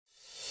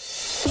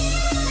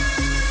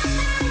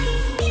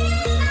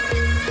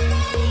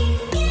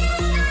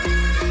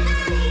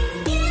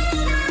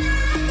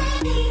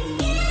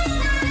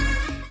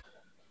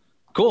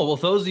Cool. Well,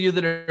 those of you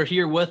that are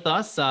here with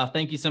us,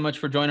 thank you so much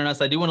for joining us.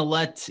 I do want to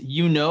let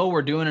you know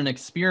we're doing an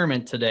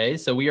experiment today.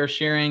 So we are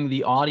sharing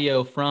the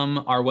audio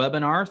from our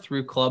webinar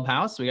through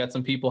Clubhouse. We got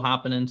some people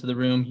hopping into the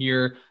room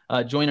here,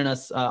 joining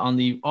us on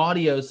the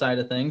audio side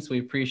of things. We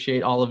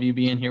appreciate all of you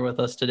being here with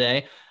us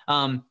today.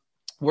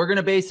 We're going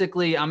to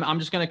basically, I'm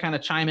just going to kind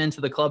of chime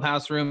into the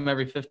Clubhouse room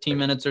every 15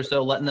 minutes or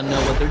so, letting them know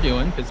what they're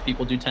doing, because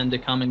people do tend to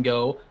come and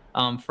go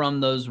from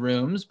those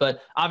rooms.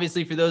 But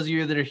obviously, for those of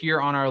you that are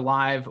here on our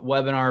live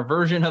webinar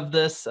version of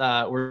this,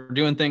 we're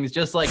doing things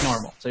just like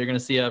normal. So you're going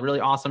to see a really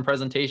awesome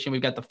presentation.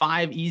 We've got the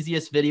 5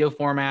 easiest video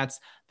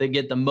formats that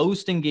get the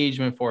most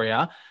engagement for you.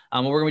 What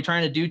we're going to be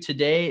trying to do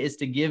today is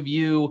to give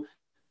you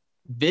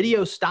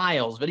video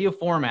styles, video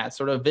formats,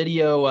 sort of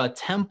video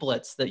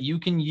templates that you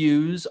can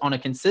use on a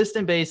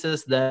consistent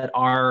basis that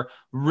are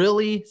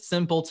really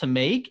simple to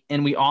make.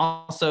 And we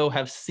also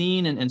have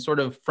seen and sort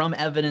of from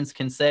evidence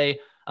can say,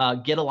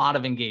 get a lot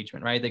of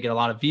engagement, right? They get a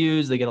lot of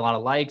views, they get a lot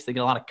of likes, they get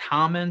a lot of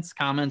comments.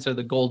 Comments are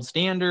the gold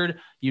standard.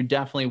 You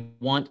definitely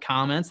want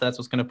comments. That's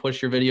what's going to push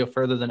your video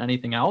further than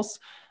anything else.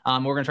 We're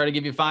going to try to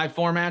give you 5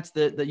 formats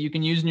that you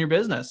can use in your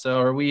business.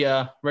 So are we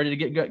ready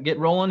to get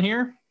rolling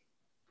here?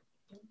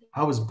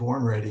 I was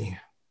born ready.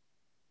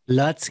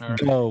 Let's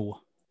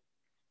go.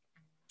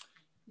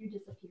 You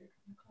disappeared.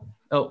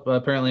 Oh,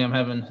 apparently I'm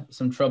having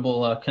some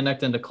trouble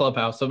connecting to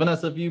Clubhouse. So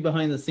Vanessa, if you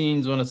behind the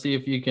scenes want to see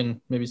if you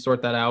can maybe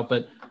sort that out,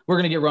 but we're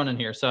going to get running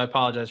here. So I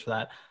apologize for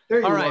that. There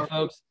you All are. right,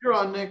 folks. You're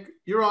on, Nick.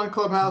 You're on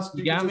Clubhouse.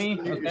 You got me?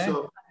 Okay.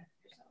 Yourself.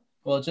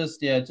 Well, it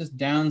just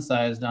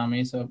downsized on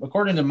me. So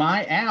according to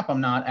my app,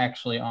 I'm not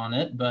actually on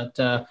it, but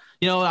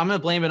you know, I'm going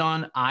to blame it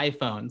on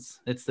iPhones.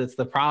 It's an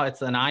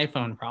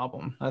iPhone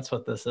problem. That's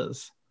what this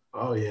is.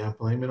 Oh yeah.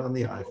 Blame it on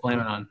the iPhone. Blame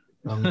it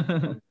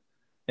on.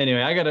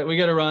 Anyway, we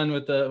gotta run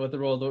with the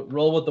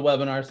roll with the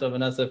webinar. So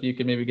Vanessa, if you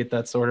could maybe get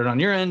that sorted on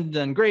your end,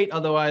 then great.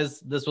 Otherwise,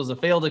 this was a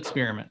failed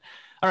experiment.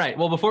 All right.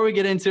 Well, before we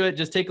get into it,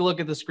 just take a look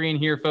at the screen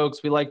here,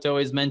 folks. We like to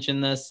always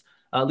mention this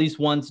at least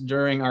once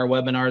during our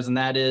webinars, and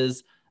that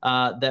is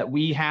that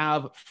we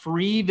have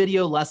free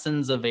video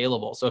lessons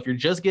available. So if you're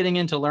just getting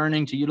into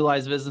learning to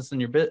utilize business in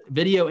your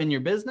video in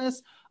your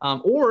business,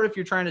 or if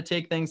you're trying to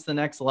take things to the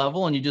next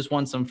level and you just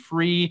want some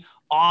free,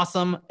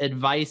 awesome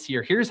advice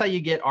here, here's how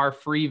you get our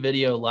free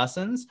video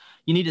lessons.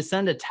 You need to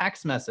send a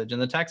text message, and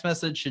the text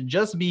message should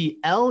just be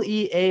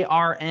LEARNVIDEO,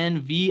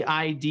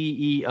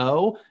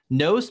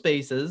 no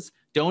spaces.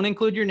 Don't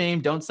include your name.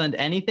 Don't send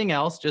anything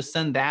else. Just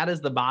send that as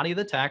the body of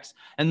the text.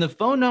 And the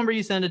phone number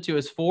you send it to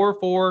is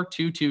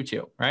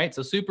 44222, right?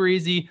 So super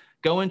easy.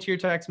 Go into your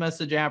text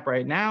message app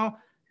right now.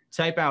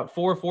 Type out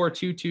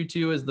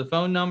 44222 as the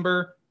phone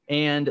number.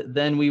 And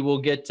then we will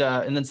get,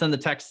 and then send the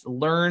text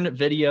learn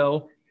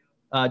video,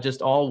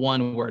 just all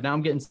one word. Now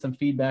I'm getting some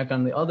feedback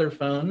on the other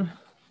phone.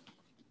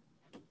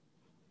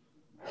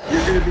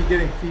 You're going to be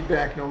getting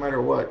feedback no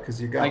matter what, because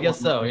you got. I guess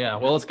so. Yeah.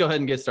 Well, let's go ahead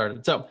and get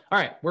started. So, all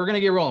right, we're going to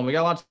get rolling. We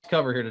got a lot to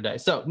cover here today.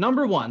 So the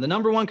number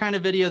one kind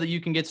of video that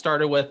you can get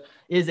started with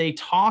is a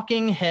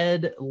talking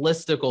head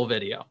listicle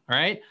video. All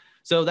right.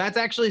 So that's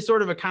actually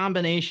sort of a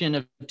combination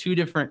of 2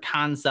 different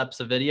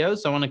concepts of videos.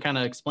 So I want to kind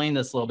of explain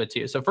this a little bit to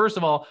you. So first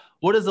of all,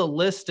 what is a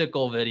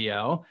listicle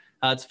video?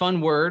 It's a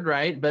fun word,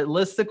 right? But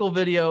listicle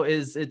video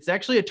it's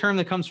actually a term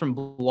that comes from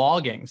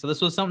blogging. So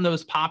this was something that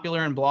was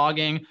popular in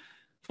blogging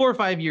 4 or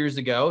 5 years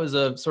ago. Is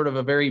a sort of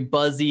a very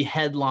buzzy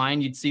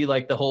headline. You'd see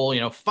like the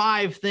whole,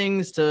 5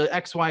 things to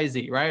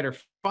XYZ, right? Or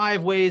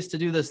 5 ways to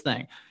do this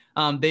thing.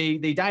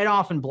 They died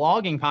off in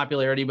blogging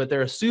popularity, but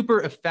they're a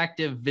super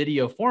effective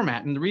video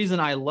format. And the reason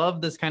I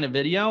love this kind of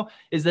video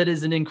is that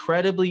it's an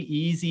incredibly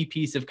easy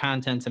piece of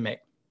content to make.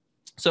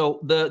 So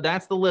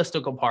that's the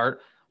listicle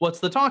part. What's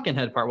the talking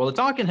head part? Well, the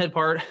talking head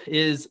part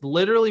is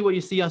literally what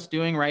you see us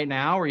doing right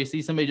now, where you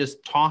see somebody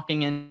just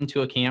talking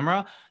into a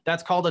camera.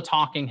 That's called a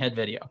talking head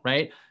video,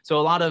 right? So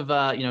a lot of,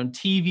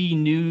 TV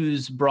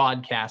news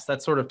broadcasts,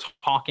 that sort of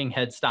talking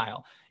head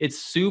style. It's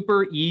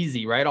super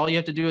easy, right? All you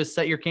have to do is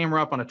set your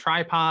camera up on a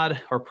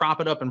tripod or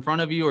prop it up in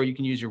front of you, or you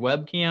can use your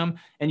webcam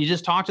and you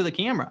just talk to the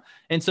camera.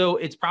 And so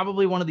it's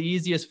probably one of the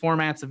easiest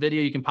formats of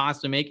video you can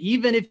possibly make.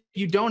 Even if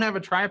you don't have a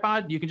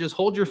tripod, you can just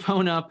hold your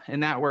phone up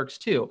and that works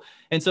too.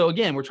 And so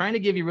again, we're trying to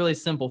give you really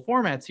simple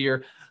formats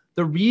here.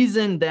 The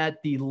reason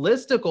that the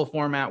listicle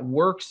format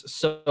works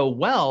so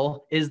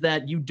well is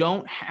that you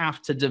don't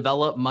have to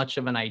develop much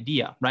of an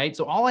idea, right?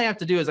 So all I have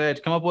to do is I have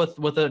to come up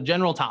with a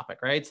general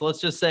topic, right? So let's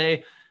just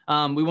say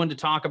we wanted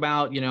to talk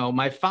about,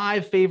 my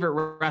 5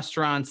 favorite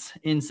restaurants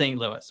in St.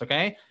 Louis,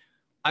 okay?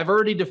 I've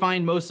already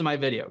defined most of my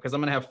video because I'm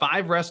going to have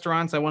 5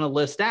 restaurants I want to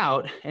list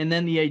out. And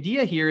then the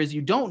idea here is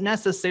you don't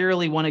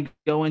necessarily want to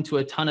go into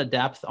a ton of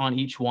depth on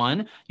each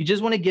one. You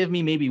just want to give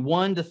me maybe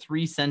 1 to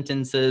 3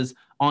 sentences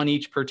on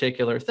each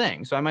particular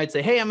thing. So I might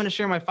say, hey, I'm going to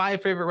share my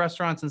 5 favorite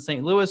restaurants in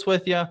St. Louis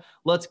with you.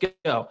 Let's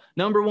go.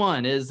 Number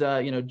 1 is,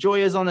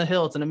 Joya's on the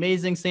Hill. It's an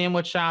amazing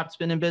sandwich shop. It's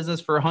been in business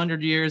for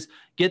 100 years.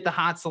 Get the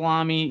hot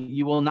salami.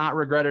 You will not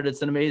regret it.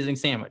 It's an amazing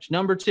sandwich.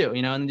 Number 2,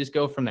 and then just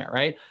go from there,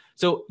 right?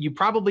 So you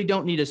probably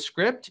don't need a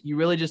script. You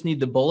really just need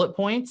the bullet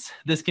points.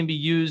 This can be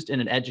used in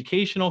an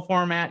educational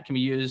format, can be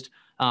used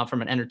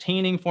from an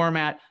entertaining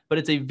format, but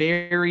it's a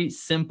very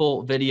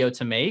simple video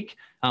to make.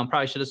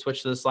 Probably should have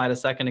switched to the slide a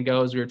second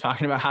ago as we were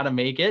talking about how to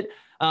make it.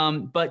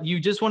 But you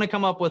just want to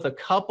come up with a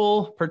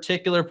couple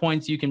particular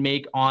points you can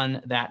make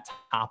on that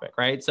topic,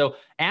 right? So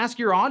ask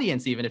your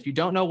audience, even if you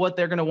don't know what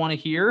they're going to want to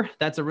hear,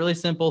 that's a really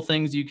simple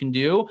things you can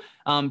do.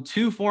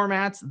 Two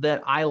formats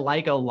that I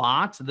like a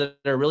lot that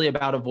are really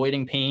about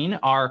avoiding pain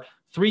are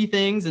 3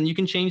 things, and you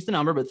can change the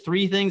number, but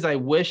 3 things I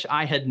wish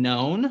I had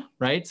known,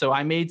 right? So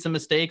I made some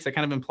mistakes. That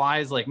kind of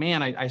implies like,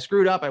 man, I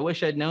screwed up. I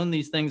wish I'd known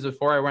these things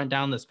before I went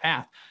down this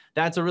path.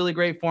 That's a really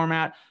great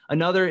format.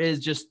 Another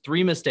is just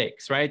 3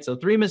 mistakes, right? So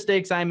 3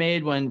 mistakes I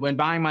made when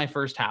buying my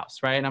first house,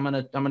 right? I'm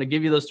gonna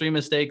give you those 3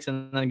 mistakes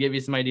and then give you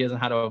some ideas on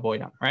how to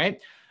avoid them,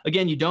 right?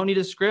 Again, you don't need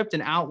a script.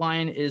 An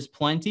outline is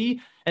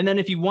plenty. And then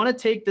if you want to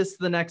take this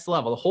to the next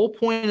level, the whole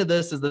point of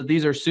this is that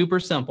these are super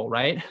simple,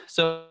 right?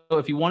 So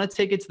if you want to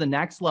take it to the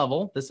next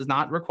level, this is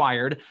not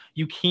required.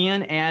 You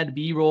can add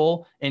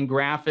B-roll and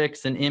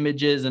graphics and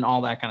images and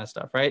all that kind of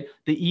stuff, right?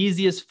 The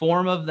easiest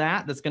form of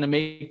that's going to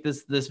make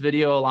this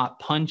video a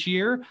lot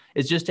punchier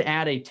is just to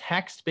add a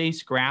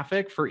text-based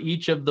graphic for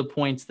each of the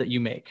points that you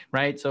make,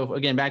 right? So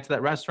again, back to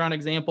that restaurant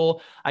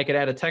example, I could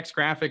add a text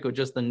graphic with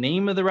just the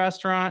name of the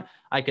restaurant.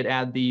 I could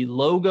add the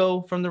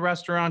logo from the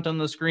restaurant on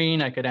the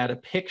screen. I could add a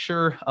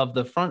picture of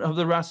the front of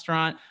the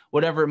restaurant,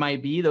 whatever it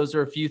might be. Those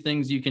are a few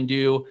things you can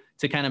do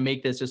to kind of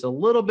make this just a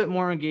little bit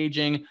more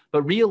engaging.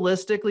 But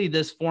realistically,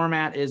 this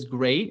format is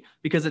great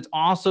because it's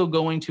also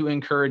going to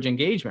encourage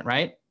engagement,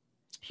 right?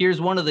 Here's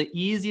one of the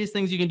easiest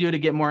things you can do to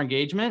get more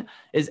engagement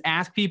is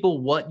ask people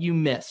what you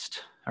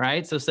missed, all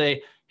right? So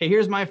say, hey,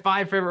 here's my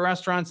 5 favorite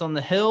restaurants on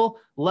the hill.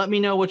 Let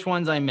me know which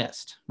ones I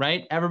missed,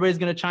 right? Everybody's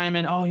going to chime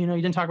in. Oh, you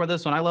didn't talk about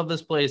this one. I love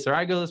this place, or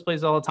I go to this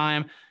place all the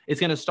time.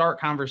 It's going to start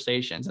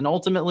conversations. And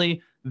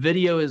ultimately,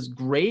 video is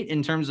great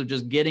in terms of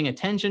just getting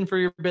attention for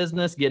your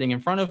business, getting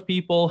in front of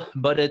people,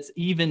 but it's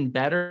even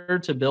better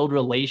to build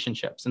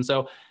relationships. And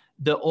so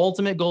the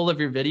ultimate goal of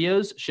your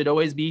videos should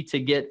always be to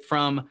get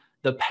from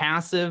the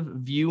passive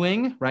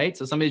viewing, right?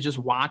 So somebody's just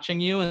watching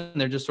you and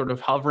they're just sort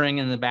of hovering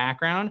in the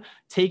background,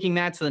 taking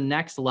that to the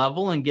next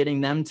level and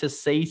getting them to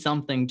say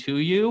something to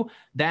you.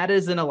 That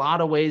is in a lot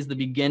of ways the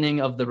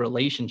beginning of the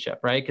relationship,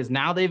 right? Because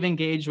now they've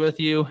engaged with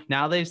you.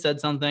 Now they've said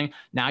something.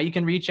 Now you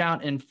can reach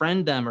out and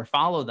friend them or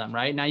follow them,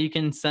 right? Now you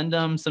can send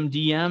them some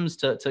DMs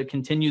to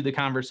continue the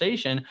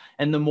conversation.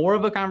 And the more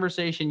of a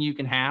conversation you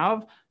can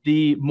have,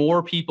 the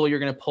more people you're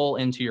going to pull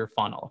into your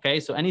funnel, okay?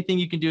 So anything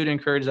you can do to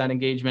encourage that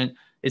engagement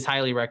is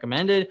highly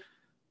recommended.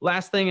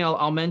 Last thing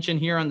I'll mention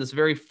here on this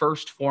very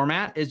first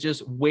format is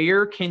just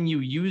where can you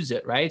use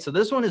it, right? So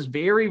this one is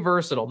very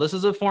versatile. This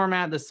is a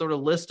format, this sort of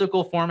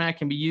listicle format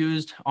can be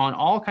used on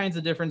all kinds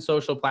of different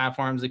social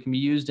platforms. It can be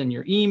used in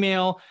your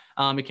email.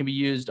 It can be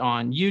used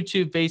on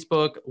YouTube,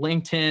 Facebook,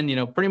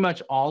 LinkedIn, pretty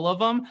much all of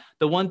them.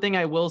 The one thing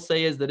I will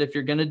say is that if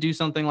you're going to do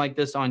something like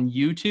this on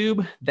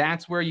YouTube,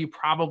 that's where you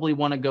probably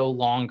want to go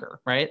longer,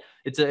 right?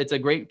 It's a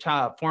great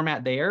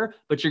format there,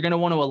 but you're going to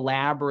want to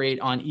elaborate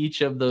on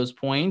each of those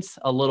points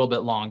a little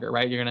bit longer,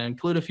 right? You're going to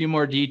include a few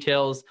more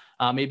details,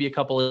 maybe a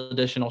couple of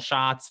additional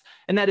shots.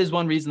 And that is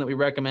one reason that we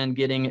recommend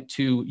getting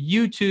to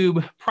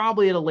YouTube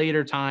probably at a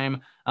later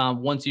time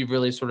once you've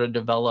really sort of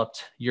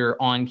developed your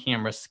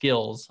on-camera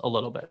skills a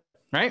little bit,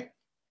 right?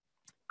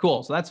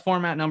 Cool. So that's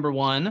format number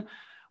 1.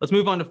 Let's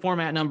move on to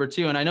format number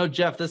 2. And I know,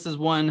 Jeff, this is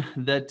one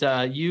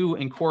that you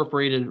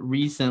incorporated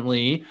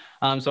recently.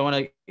 So I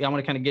want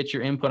to kind of get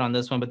your input on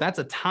this one, but that's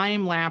a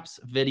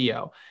time-lapse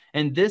video.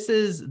 And this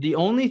is the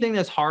only thing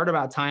that's hard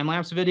about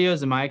time-lapse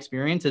videos in my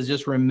experience is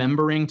just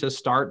remembering to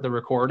start the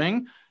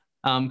recording.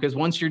 Because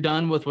once you're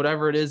done with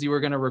whatever it is you were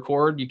going to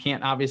record, you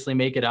can't obviously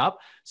make it up.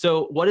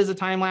 So what is a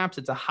time lapse?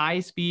 It's a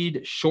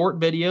high-speed short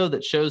video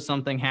that shows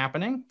something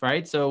happening,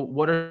 right? So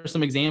what are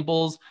some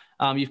examples?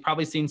 You've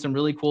probably seen some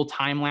really cool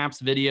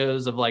time-lapse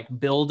videos of like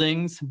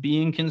buildings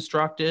being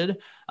constructed,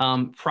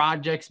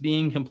 projects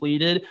being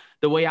completed.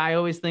 The way I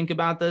always think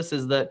about this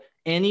is that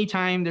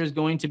anytime there's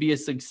going to be a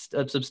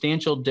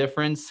substantial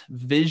difference,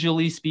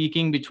 visually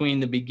speaking, between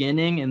the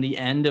beginning and the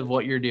end of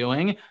what you're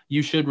doing,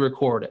 you should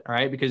record it, all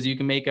right? Because you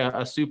can make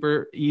a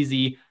super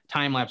easy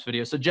time-lapse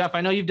video. So Jeff,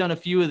 I know you've done a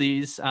few of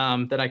these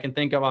that I can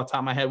think of off the top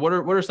of my head. What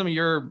are some of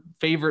your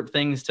favorite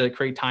things to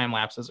create time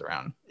lapses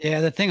around? Yeah,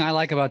 the thing I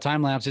like about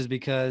time lapse is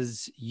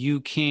because you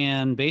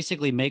can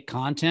basically make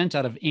content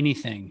out of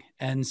anything.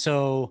 And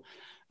so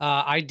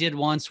I did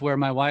once where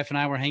my wife and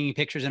I were hanging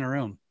pictures in a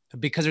room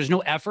because there's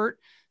no effort.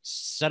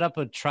 Set up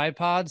a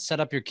tripod, set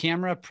up your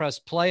camera, press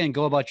play, and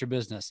go about your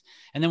business.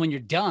 And then when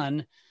you're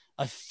done,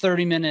 a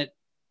 30-minute,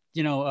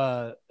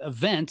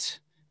 event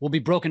will be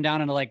broken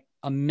down into like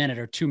a minute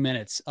or 2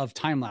 minutes of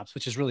time lapse,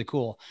 which is really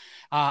cool.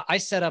 I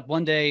set up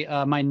one day,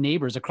 my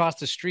neighbors across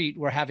the street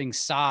were having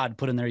sod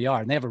put in their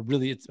yard. And they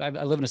have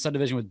I live in a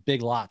subdivision with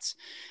big lots.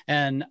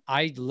 And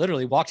I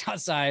literally walked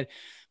outside,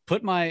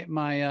 put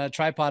my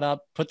tripod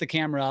up, put the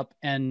camera up,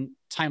 and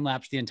time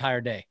lapse the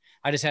entire day.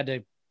 I just had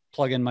to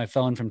plug in my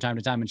phone from time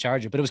to time and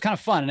charge it. But it was kind of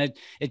fun, and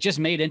it just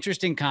made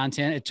interesting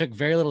content. It took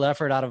very little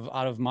effort out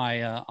of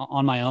my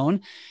on my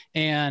own,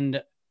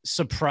 and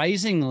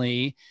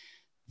surprisingly,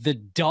 the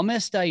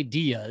dumbest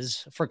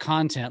ideas for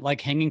content,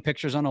 like hanging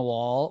pictures on a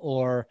wall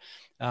or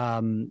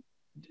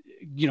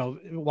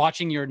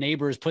watching your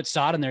neighbors put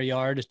sod in their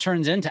yard,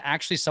 turns into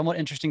actually somewhat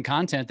interesting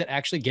content that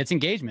actually gets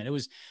engagement.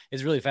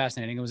 It's really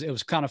fascinating. It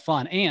was kind of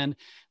fun. And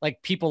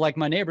like people like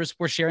my neighbors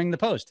were sharing the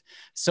post.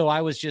 So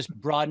I was just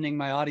broadening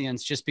my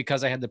audience just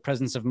because I had the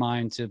presence of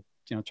mind to,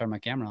 turn my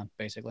camera on,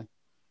 basically.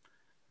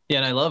 Yeah.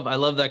 And I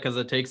love that, because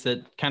it takes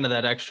it kind of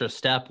that extra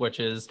step,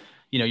 which is,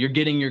 you're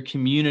getting your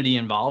community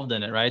involved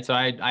in it, right? So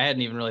I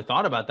hadn't even really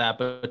thought about that,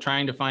 but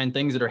trying to find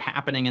things that are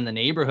happening in the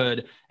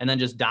neighborhood and then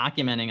just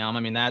documenting them.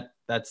 I mean,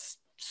 that's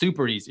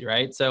super easy,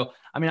 right? So,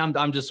 I mean,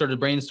 I'm just sort of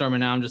brainstorming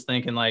now. I'm just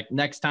thinking, like,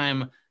 next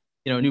time,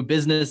 a new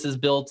business is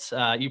built,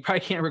 you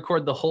probably can't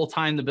record the whole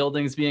time the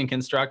building's being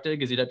constructed,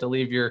 because you'd have to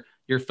leave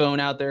your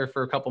phone out there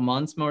for a couple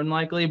months more than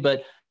likely.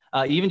 But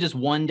even just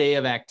one day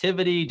of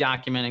activity,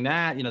 documenting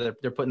that,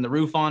 they're putting the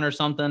roof on or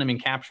something. I mean,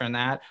 capturing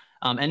that.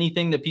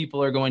 Anything that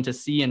people are going to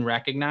see and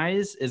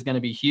recognize is going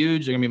to be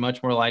huge. They're going to be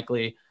much more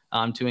likely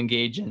to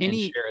engage and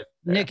share it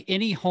there. Nick,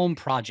 any home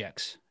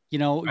projects,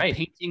 right.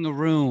 Painting a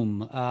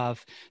room,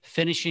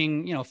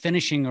 finishing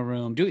a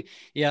room.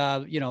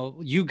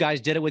 You guys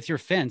did it with your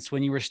fence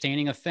when you were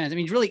staining a fence. I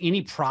mean, really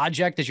any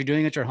project that you're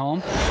doing at your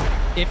home,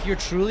 if you're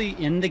truly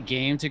in the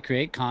game to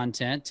create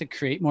content, to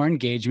create more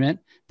engagement,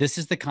 this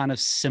is the kind of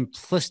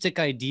simplistic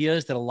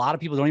ideas that a lot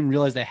of people don't even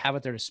realize they have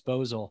at their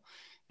disposal.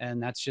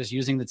 And that's just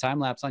using the time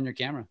lapse on your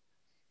camera.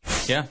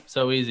 Yeah,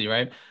 so easy,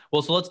 right?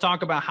 Well, so let's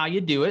talk about how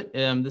you do it.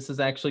 This is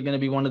actually going to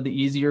be one of the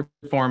easier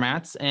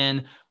formats.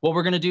 And what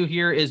we're going to do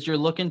here is you're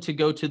looking to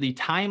go to the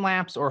time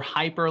lapse or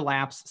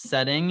hyperlapse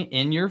setting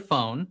in your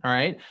phone. All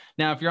right.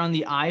 Now, if you're on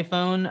the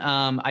iPhone,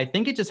 I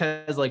think it just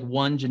has like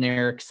one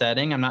generic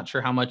setting. I'm not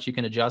sure how much you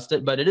can adjust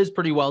it, but it is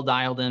pretty well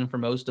dialed in for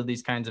most of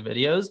these kinds of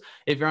videos.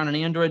 If you're on an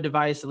Android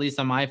device, at least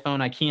on my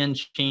phone, I can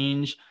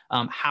change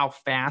how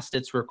fast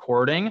it's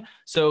recording.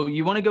 So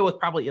you want to go with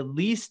probably at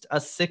least a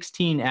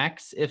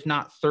 16x, if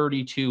not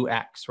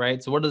 32x,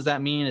 right? So what does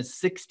that mean? It's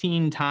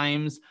 16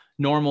 times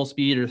normal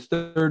speed or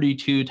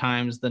 32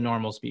 times the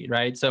normal speed,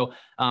 right? So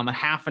a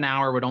half an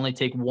hour would only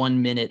take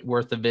 1 minute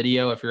worth of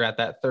video if you're at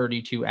that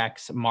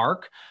 32x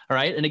mark, all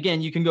right? And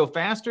again, you can go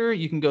faster,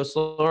 you can go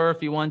slower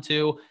if you want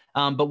to.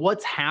 But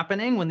what's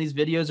happening when these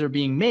videos are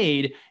being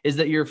made is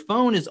that your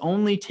phone is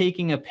only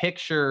taking a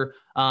picture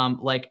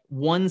like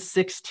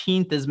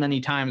 1/16 as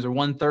many times or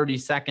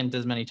 1/32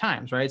 as many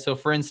times, right? So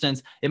for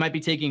instance, it might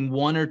be taking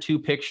 1 or 2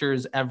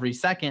 pictures every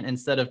second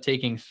instead of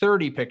taking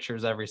 30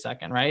 pictures every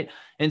second, right?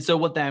 And so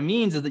what that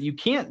means is that you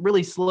can't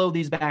really slow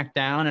these back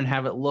down and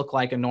have it look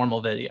like a normal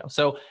video.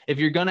 So if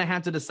you're going to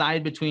have to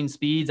decide between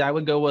speeds, I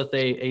would go with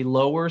a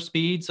lower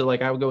speed. So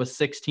like I would go with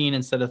 16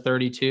 instead of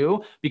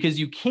 32, because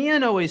you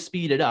can always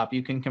speed it up.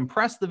 You can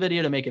compress the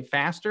video to make it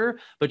faster,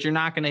 but you're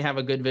not going to have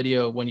a good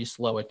video when you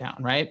slow it down,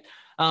 right?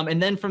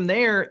 And then from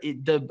there,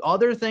 the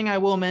other thing I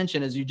will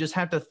mention is you just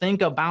have to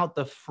think about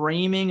the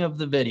framing of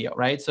the video,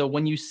 right? So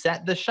when you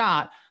set the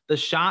shot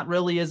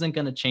really isn't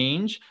going to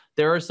change.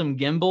 There are some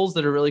gimbals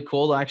that are really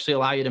cool to actually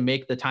allow you to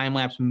make the time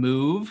lapse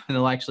move, and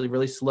they'll actually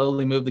really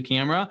slowly move the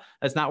camera.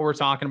 That's not what we're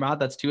talking about.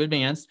 That's too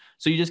advanced.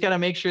 So you just got to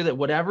make sure that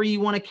whatever you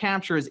want to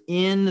capture is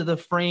in the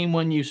frame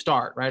when you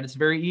start, right? It's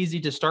very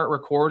easy to start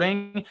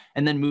recording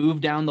and then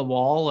move down the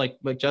wall. Like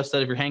Jeff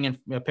said, if you're hanging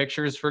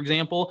pictures, for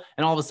example,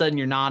 and all of a sudden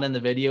you're not in the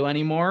video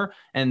anymore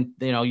and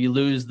you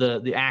lose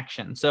the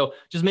action. So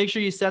just make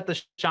sure you set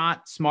the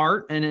shot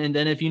smart. And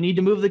then if you need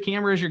to move the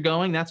camera as you're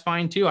going, that's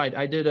fine too.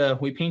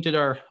 We painted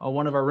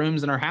one of our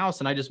rooms in our house,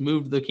 and I just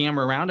moved the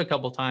camera around a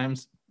couple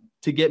times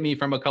to get me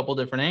from a couple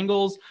different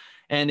angles,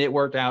 and it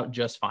worked out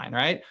just fine,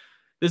 right?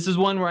 This is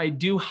one where I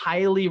do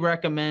highly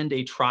recommend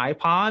a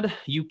tripod.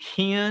 You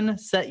can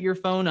set your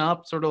phone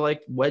up, sort of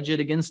like wedge it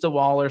against a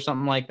wall or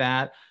something like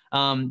that.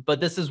 But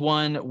this is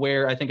one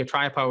where I think a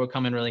tripod would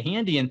come in really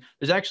handy. And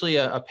there's actually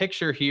a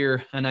picture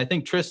here. And I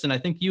think, Tristan, I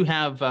think you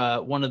have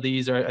one of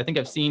these, or I think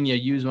I've seen you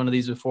use one of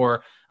these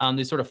before.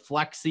 These sort of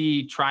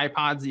flexy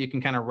tripods that you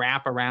can kind of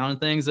wrap around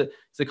things. Is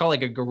it called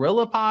like a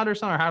Gorilla Pod or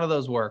something? Or how do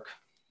those work?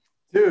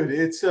 Dude,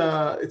 it's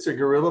a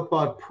Gorilla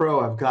Pod Pro.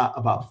 I've got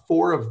about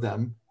 4 of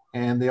them,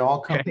 and they all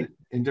come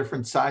in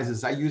different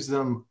sizes. I use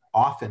them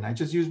often. I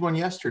just used one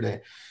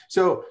yesterday.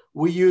 So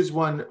we use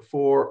one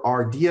for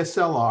our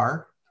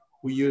DSLR.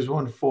 We use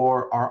one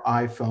for our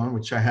iPhone,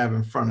 which I have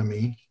in front of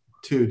me,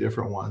 2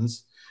 different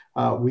ones.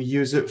 We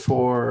use it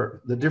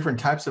for the different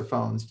types of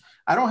phones.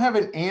 I don't have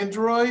an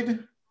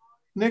Android,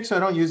 Nick, so I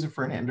don't use it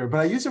for an Android, but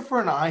I use it for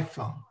an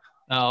iPhone.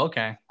 Oh,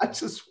 okay. I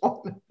just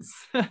want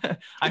to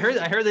I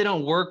heard they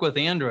don't work with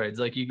Androids.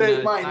 Like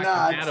they might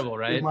not. Compatible,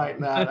 right? They might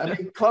not. I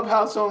mean,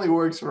 Clubhouse only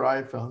works for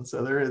iPhone,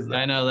 so there is that.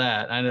 I know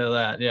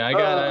that. Yeah, I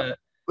got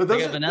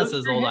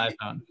Vanessa's old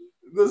iPhone.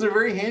 Those are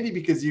very handy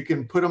because you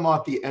can put them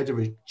off the edge of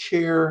a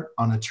chair,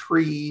 on a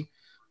tree,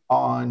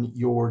 on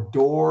your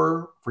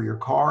door for your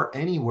car,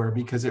 anywhere,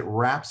 because it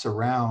wraps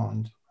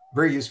around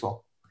Very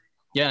useful.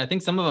 Yeah, I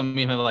think some of them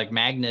even have like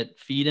magnet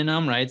feed in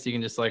them, right? So you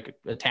can just like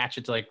attach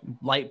it to like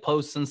light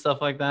posts and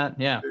stuff like that.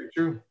 Yeah. Very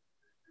true.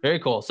 Very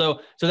cool.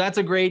 So that's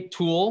a great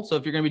tool. So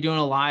if you're going to be doing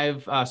a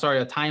live,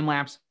 a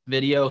time-lapse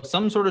video,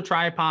 some sort of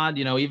tripod,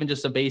 you know, even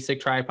just a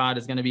basic tripod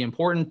is going to be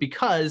important,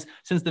 because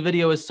since the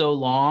video is so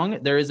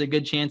long, there is a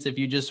good chance if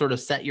you just sort of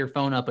set your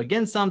phone up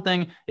against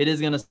something, it is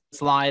going to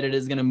slide, it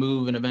is going to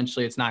move, and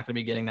eventually it's not going to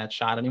be getting that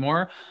shot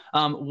anymore.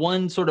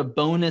 One sort of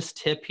bonus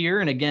tip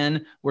here, and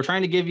again, we're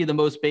trying to give you the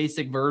most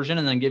basic version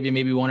and then give you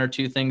maybe one or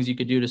two things you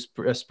could do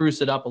to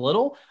spruce it up a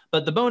little.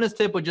 But the bonus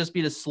tip would just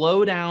be to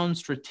slow down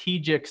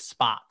strategic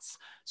spots.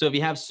 So if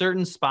you have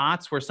certain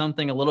spots where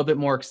something a little bit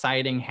more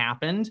exciting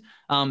happened,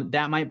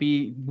 that might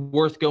be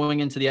worth going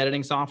into the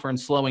editing software and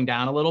slowing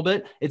down a little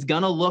bit. It's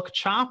going to look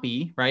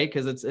choppy, right?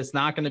 Because it's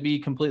not going to be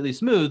completely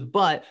smooth,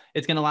 but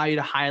it's going to allow you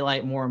to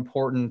highlight more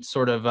important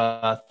sort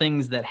of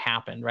things that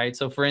happened, right?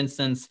 So for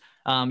instance,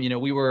 you know,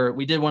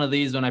 we did one of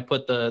these when I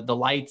put the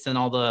lights and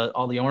all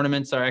the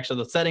ornaments, are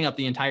actually setting up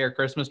the entire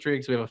Christmas tree,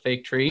 because we have a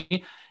fake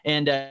tree.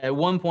 And at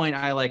one point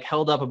I like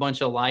held up a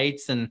bunch of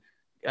lights, and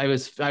I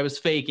was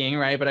faking,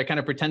 right? But I kind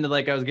of pretended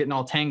like I was getting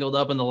all tangled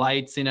up in the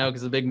lights, you know,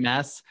 because it's a big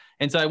mess.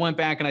 And so I went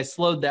back and I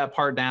slowed that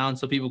part down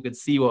so people could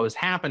see what was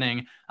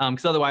happening.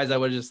 Because otherwise I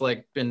would have just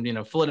like been, you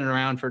know, flitting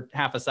around for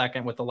half a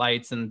second with the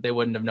lights and they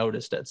wouldn't have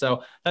noticed it.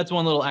 So that's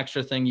one little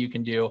extra thing you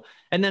can do.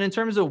 And then in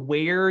terms of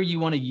where you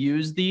want to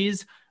use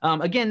these,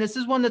 again, this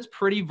is one that's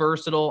pretty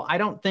versatile. I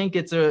don't think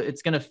it's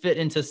going to fit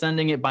into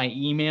sending it by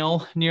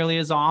email nearly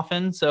as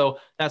often. So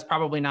that's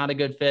probably not a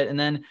good fit. And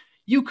then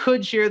you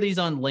could share these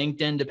on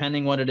LinkedIn,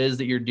 depending what it is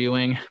that you're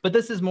doing, but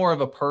this is more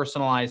of a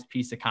personalized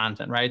piece of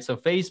content, right? So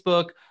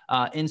Facebook,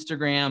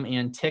 Instagram,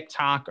 and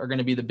TikTok are going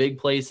to be the big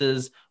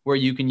places where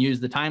you can use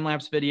the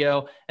time-lapse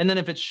video. And then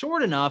if it's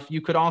short enough,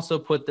 you could also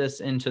put this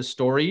into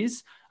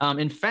stories.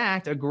 In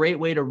fact, a great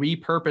way to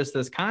repurpose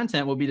this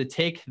content would be to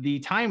take the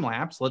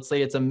time-lapse, let's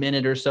say it's a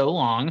minute or so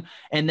long,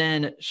 and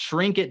then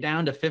shrink it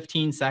down to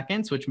 15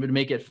 seconds, which would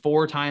make it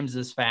 4 times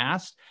as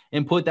fast,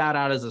 and put that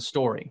out as a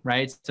story,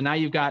 right? So now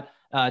you've got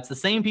it's the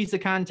same piece of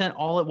content.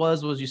 All it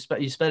was you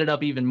sped it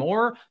up even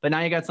more, but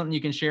now you got something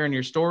you can share in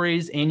your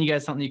stories, and you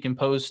got something you can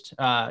post,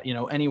 you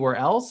know, anywhere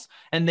else,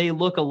 and they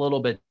look a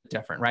little bit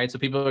different, right? So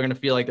people are going to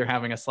feel like they're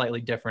having a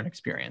slightly different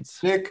experience.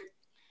 Nick,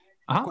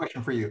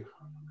 question for you.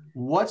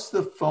 What's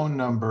the phone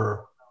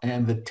number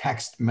and the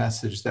text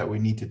message that we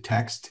need to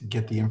text to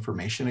get the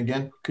information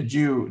again? Could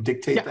you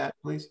dictate that,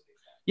 please?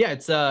 Yeah,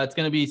 it's going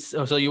to be,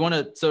 so you want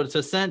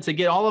to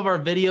get all of our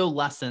video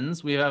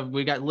lessons. We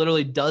got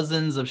literally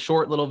dozens of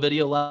short little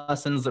video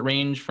lessons that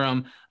range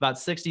from about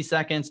 60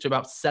 seconds to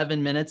about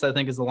 7 minutes, I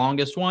think is the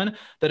longest one,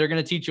 that are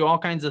going to teach you all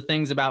kinds of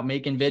things about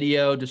making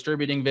video,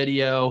 distributing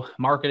video,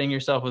 marketing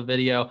yourself with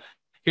video.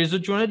 Here's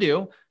what you want to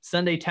do.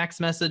 Send a text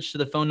message to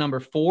the phone number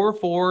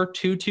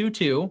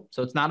 44222.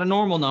 So it's not a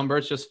normal number.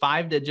 It's just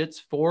 5 digits,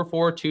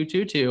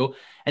 44222.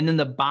 And then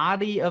the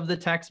body of the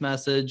text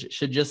message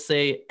should just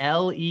say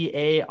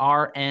LEARNVIDEO.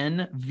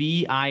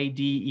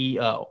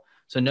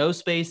 So no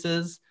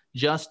spaces,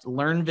 just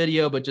learn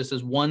video, but just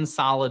as one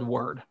solid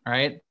word. All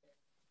right.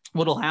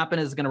 What'll happen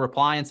is it's going to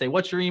reply and say,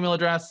 what's your email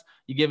address?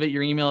 You give it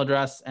your email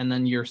address, and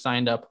then you're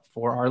signed up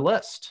for our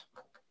list.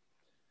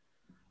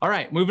 All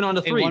right, moving on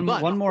to 3.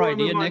 One more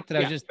idea, Nick,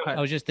 that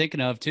I was just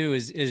thinking of too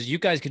is you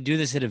guys could do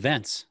this at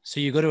events. So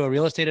you go to a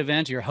real estate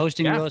event, you're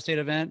hosting a real estate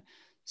event,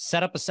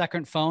 set up a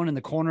second phone in the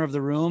corner of the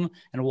room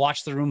and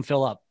watch the room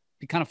fill up.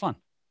 Be kind of fun.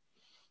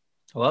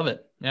 I love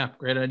it. Yeah,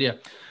 great idea.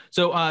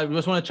 So I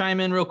just want to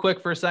chime in real quick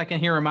for a second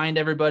here. Remind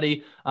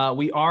everybody,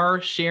 we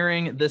are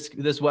sharing this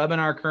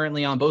webinar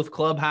currently on both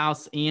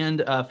Clubhouse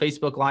and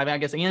Facebook Live, I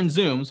guess, and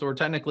Zoom. So we're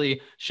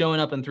technically showing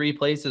up in 3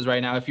 places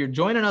right now. If you're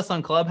joining us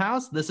on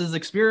Clubhouse, this is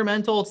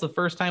experimental. It's the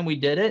first time we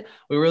did it.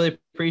 We really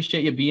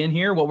appreciate you being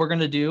here. What we're going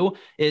to do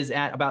is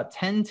at about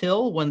 10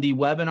 till, when the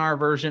webinar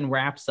version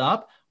wraps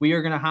up, we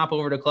are going to hop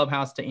over to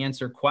Clubhouse to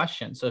answer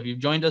questions. So if you've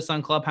joined us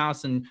on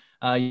Clubhouse and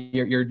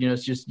you're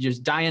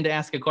just dying to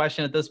ask a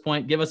question at this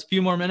point, give us a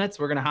few more minutes.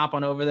 We're going to hop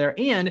on over there.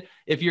 And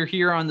if you're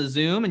here on the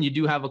Zoom and you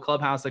do have a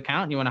Clubhouse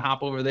account and you want to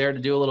hop over there to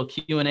do a little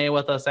Q&A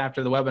with us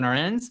after the webinar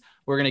ends,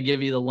 we're going to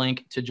give you the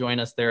link to join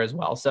us there as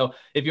well. So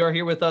if you're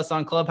here with us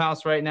on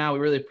Clubhouse right now, we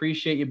really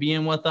appreciate you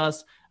being with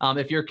us.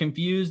 If you're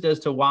confused as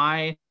to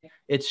why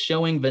it's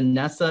showing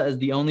Vanessa as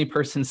the only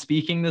person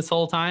speaking this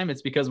whole time,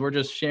 it's because we're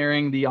just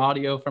sharing the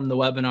audio from the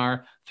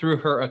webinar through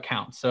her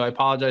account. So I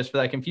apologize for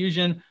that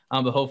confusion,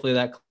 but hopefully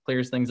that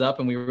clears things up,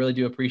 and we really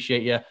do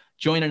appreciate you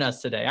joining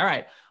us today. All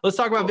right, let's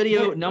talk about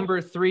video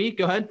number 3.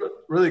 Go ahead.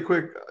 Really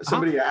quick,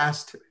 somebody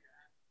asked,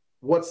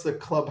 what's the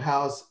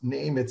Clubhouse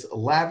name? It's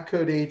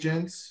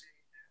LabCoatAgents,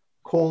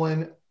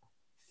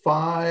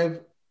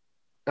 5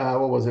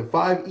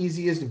 5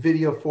 easiest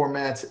video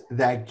formats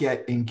that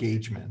get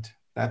engagement.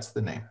 That's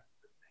the name.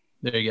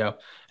 There you go.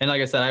 And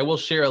like I said, I will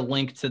share a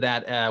link to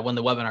that when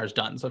the webinar is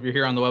done. So if you're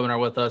here on the webinar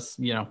with us,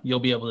 you'll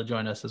be able to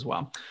join us as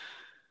well.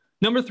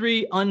 Number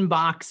 3,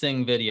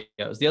 unboxing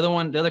videos. The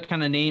other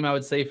kind of name I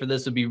would say for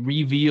this would be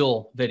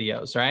reveal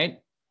videos, right?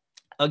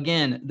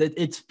 again,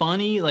 it's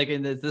funny. Like,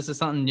 and this is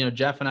something, you know,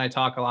 Jeff and I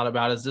talk a lot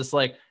about, is just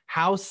like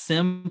how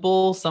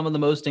simple some of the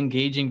most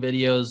engaging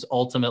videos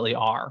ultimately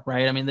are,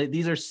 right? I mean,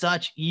 these are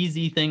such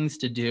easy things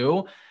to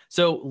do.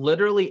 So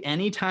literally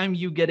anytime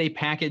you get a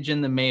package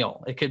in the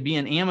mail, it could be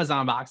an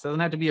Amazon box. It doesn't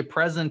have to be a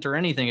present or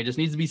anything. It just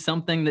needs to be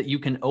something that you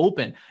can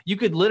open. You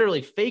could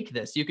literally fake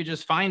this. You could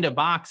just find a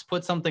box,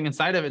 put something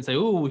inside of it and say,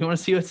 ooh, we want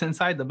to see what's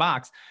inside the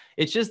box.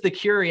 It's just the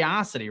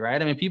curiosity,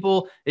 right? I mean,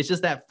 people, it's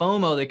just that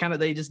FOMO.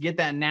 They just get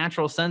that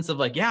natural sense of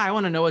like, yeah, I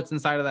want to know what's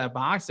inside of that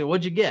box. So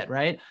what'd you get,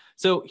 right?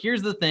 So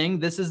here's the thing.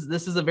 This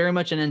is a very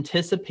much an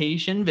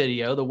anticipation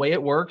video. The way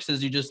it works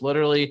is you just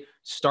literally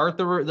start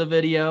the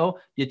video.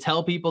 You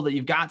tell people that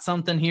you've got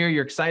something here.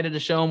 You're excited to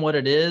show them what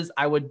it is.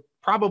 I would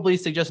probably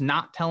suggest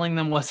not telling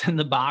them what's in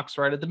the box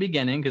right at the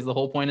beginning, because the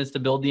whole point is to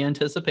build the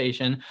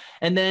anticipation.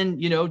 And then,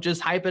 you know,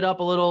 just hype it up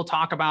a little,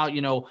 talk about,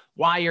 you know,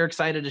 why you're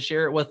excited to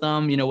share it with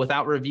them, you know,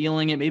 without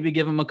revealing it, maybe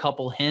give them a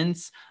couple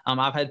hints.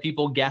 I've had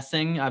people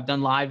guessing. I've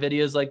done live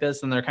videos like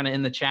this and they're kind of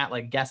in the chat,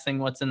 like guessing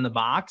what's in the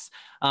box.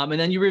 And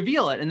then you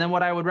reveal it. And then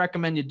what I would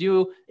recommend you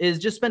do is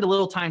just spend a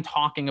little time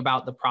talking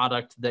about the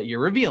product that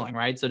you're revealing,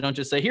 right? So don't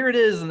just say, here it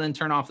is, and then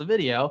turn off the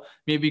video.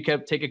 Maybe you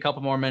could take a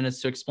couple more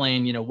minutes to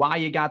explain, you know, why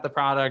you got the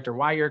product or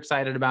why you're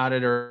excited about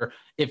it. Or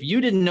if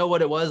you didn't know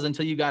what it was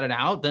until you got it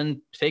out,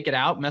 then take it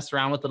out, mess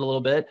around with it a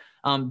little bit.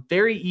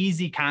 Very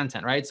easy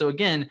content, right? So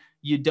again,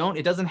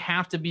 it doesn't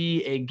have to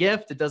be a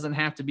gift. It doesn't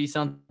have to be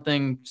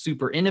something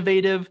super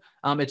innovative.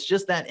 It's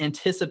just that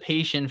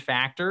anticipation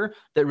factor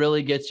that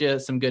really gets you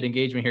some good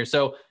engagement here.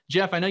 So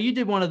Jeff, I know you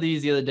did one of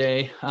these the other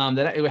day,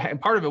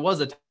 part of it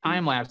was a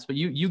time lapse, but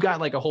you got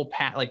like a whole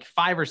pack, like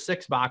 5 or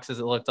 6 boxes,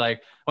 it looked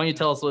like. Why don't you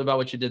tell us a little about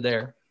what you did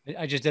there?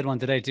 I just did one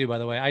today too, by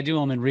the way. I do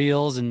them in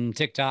Reels and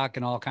TikTok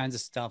and all kinds of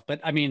stuff. But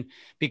I mean,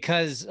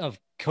 because of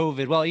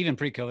COVID, well, even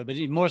pre-COVID, but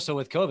even more so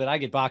with COVID, I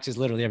get boxes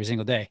literally every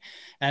single day.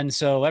 And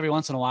so every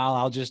once in a while,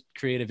 I'll just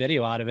create a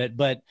video out of it.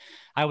 But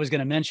I was going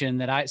to mention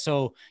that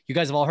so you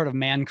guys have all heard of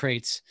man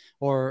crates,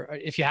 or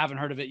if you haven't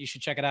heard of it, you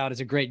should check it out.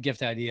 It's a great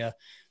gift idea.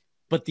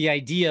 But the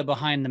idea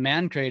behind the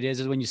man crate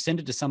is when you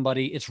send it to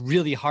somebody, it's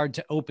really hard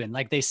to open.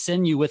 Like they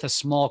send you with a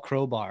small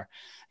crowbar.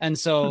 And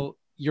so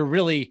you're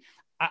really,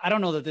 I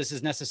don't know that this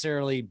is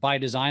necessarily by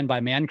design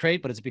by Man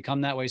Crate, but it's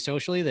become that way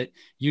socially, that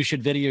you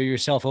should video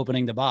yourself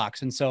opening the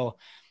box. And so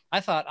I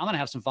thought, I'm going to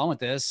have some fun with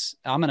this.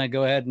 I'm going to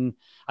go ahead and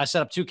I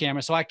set up 2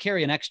 cameras. So I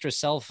carry an extra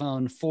cell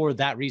phone for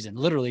that reason,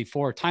 literally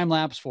for time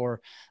lapse,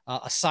 for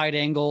a side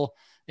angle.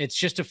 It's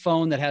just a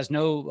phone that has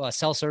no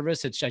cell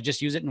service. I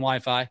just use it in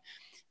Wi-Fi,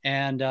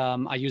 and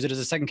I use it as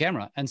a second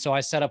camera. And so I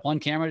set up one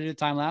camera to do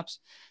time lapse,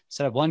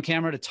 set up one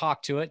camera to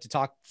talk to it, to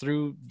talk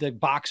through the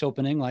box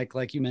opening,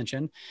 like you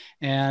mentioned.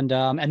 And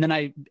then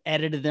I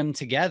edited them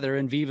together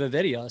in Viva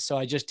Video. So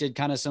I just did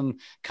kind of some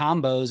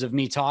combos of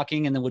me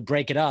talking and then would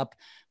break it up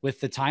with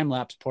the time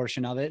lapse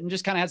portion of it and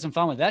just kind of had some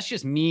fun with it. That's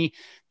just me.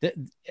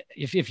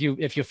 If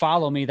you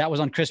follow me, that was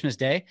on Christmas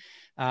Day.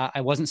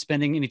 I wasn't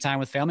spending any time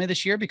with family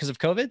this year because of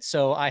COVID.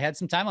 So I had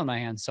some time on my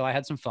hands. So I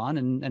had some fun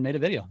and made a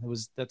video.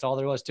 That's all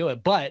there was to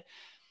it. But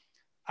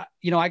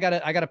you know, I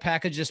got a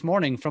package this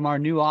morning from our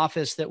new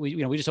office that we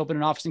just opened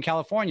an office in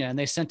California, and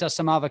they sent us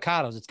some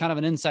avocados. It's kind of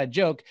an inside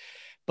joke,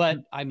 but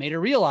I made a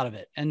reel out of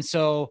it. And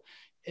so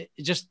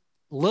just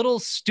little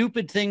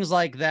stupid things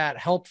like that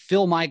help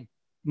fill my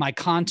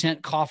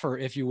content coffer,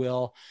 if you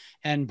will.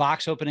 And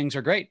box openings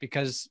are great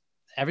because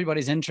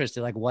everybody's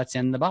interested, like what's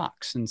in the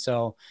box. And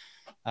so,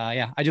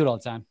 yeah, I do it all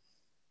the time.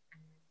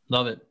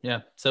 Love it.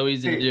 Yeah. So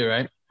easy to do,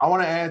 right? I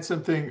want to add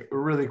something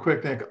really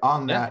quick, Nick,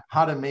 on that,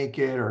 how to make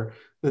it or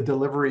the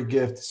delivery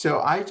gift. So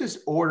I just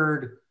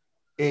ordered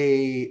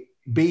a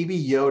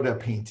Baby Yoda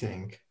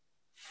painting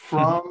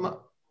from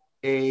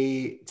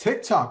a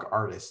TikTok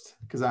artist,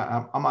 because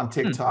I'm on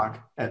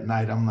TikTok at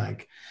night. I'm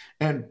like,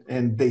 and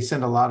they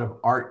send a lot of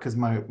art because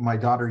my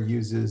daughter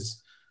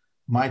uses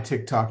my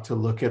TikTok to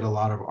look at a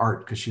lot of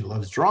art because she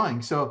loves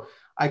drawing. So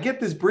I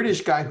get this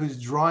British guy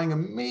who's drawing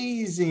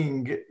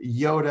amazing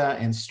Yoda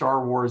and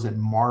Star Wars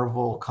and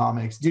Marvel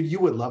comics. Dude, you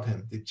would love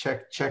him.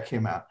 Check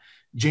him out.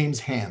 James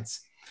Hans.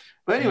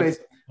 But anyways,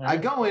 I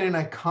go in and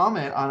I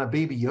comment on a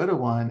Baby Yoda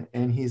one,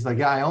 and he's like,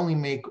 yeah, I only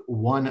make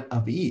one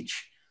of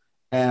each.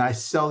 And I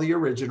sell the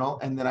original,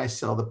 and then I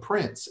sell the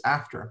prints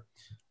after.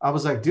 I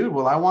was like, dude,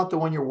 well, I want the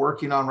one you're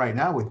working on right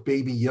now with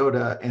Baby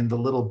Yoda and the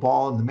little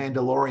ball and the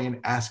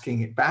Mandalorian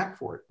asking it back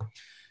for it.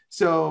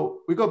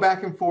 So we go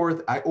back and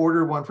forth. I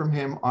order one from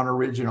him on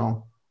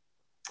original.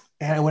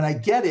 And when I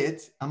get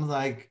it, I'm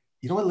like,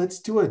 you know what? Let's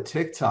do a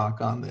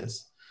TikTok on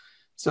this.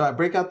 So I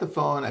break out the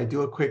phone. I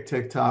do a quick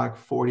TikTok,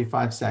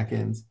 45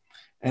 seconds,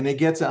 and it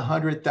gets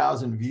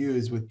 100,000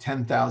 views with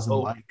 10,000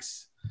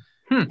 likes.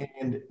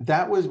 And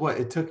that was what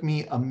it took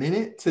me a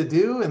minute to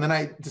do. And then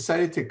I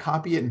decided to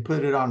copy it and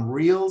put it on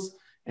Reels,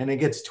 and it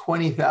gets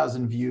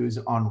 20,000 views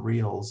on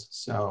Reels.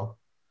 So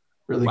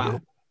really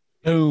good.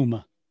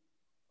 Boom.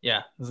 Yeah,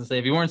 I was gonna say,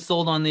 if you weren't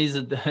sold on these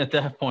at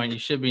that point, you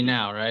should be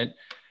now, right?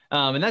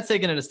 And that's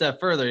taking it a step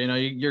further. You know,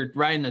 you're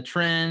riding a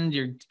trend,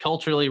 you're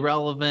culturally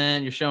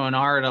relevant, you're showing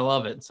art. I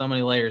love it. So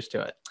many layers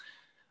to it.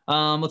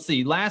 Let's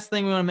see. Last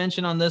thing we want to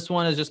mention on this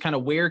one is just kind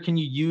of where can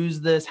you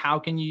use this? How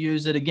can you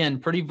use it? Again,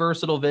 pretty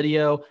versatile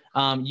video.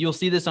 You'll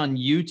see this on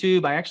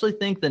YouTube. I actually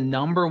think the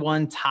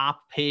 #1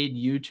 top paid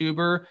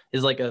YouTuber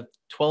is like a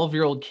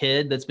 12-year-old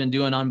kid that's been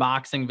doing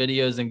unboxing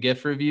videos and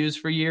gift reviews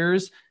for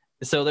years.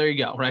 So there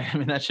you go, right? I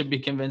mean, that should be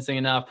convincing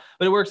enough.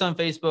 But it works on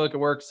Facebook. It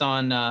works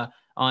on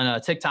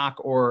TikTok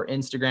or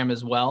Instagram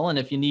as well. And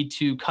if you need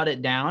to cut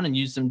it down and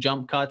use some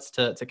jump cuts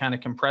to kind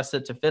of compress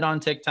it to fit on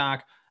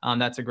TikTok,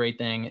 that's a great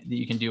thing that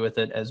you can do with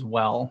it as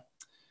well.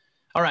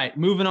 All right,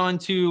 moving on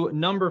to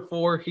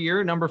 #4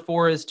 here.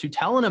 #4 is to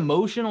tell an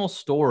emotional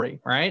story,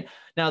 right?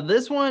 Now,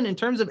 this one, in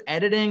terms of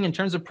editing, in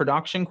terms of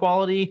production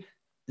quality,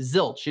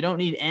 zilch. You don't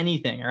need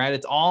anything, all right?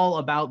 It's all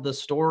about the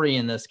story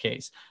in this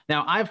case.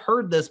 Now, I've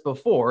heard this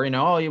before,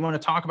 oh, you want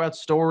to talk about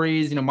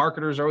stories,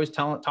 marketers are always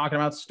talking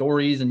about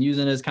stories and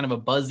using it as kind of a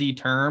buzzy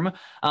term.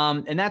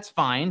 And that's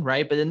fine,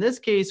 right? But in this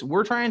case,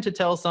 we're trying to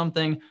tell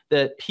something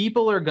that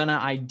people are going to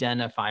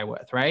identify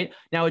with, right?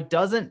 Now, it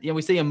doesn't,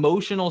 we say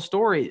emotional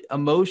story.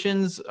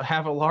 Emotions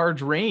have a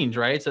large range,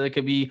 right? So it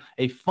could be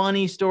a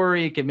funny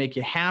story. It can make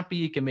you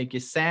happy. It can make you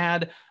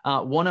sad.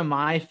 One of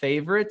my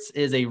favorites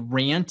is a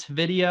rant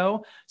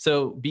video.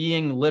 So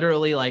being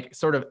literally like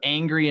sort of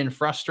angry and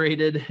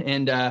frustrated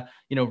and,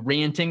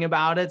 ranting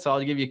about it. So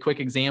I'll give you a quick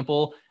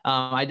example.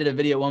 I did a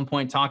video at one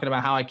point talking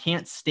about how I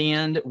can't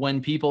stand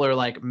when people are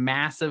like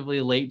massively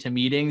late to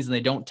meetings and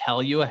they don't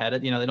tell you ahead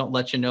of, they don't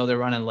let you know they're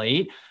running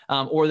late,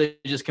 or they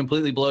just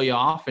completely blow you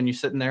off and you're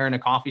sitting there in a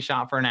coffee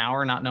shop for an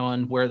hour, not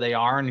knowing where they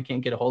are and you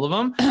can't get a hold of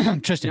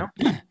them. Tristan.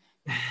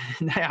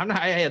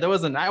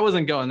 I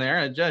wasn't going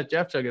there.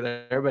 Jeff took it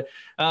there, but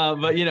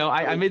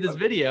I made this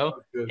video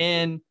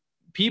and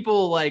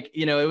people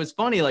it was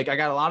funny. Like I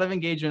got a lot of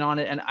engagement on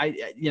it and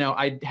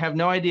I have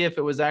no idea if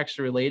it was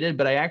actually related,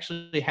 but I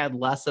actually had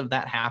less of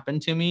that happen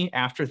to me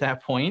after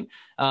that point.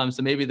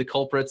 So maybe the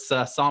culprits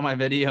saw my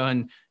video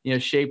and,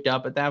 shaped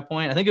up at that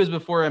point. I think it was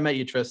before I met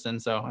you, Tristan.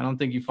 So I don't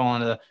think you fall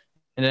into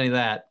any of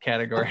that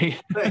category.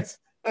 Thanks.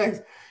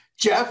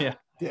 Jeff. Yeah.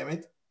 Damn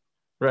it.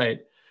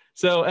 Right.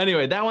 So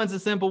anyway, that one's a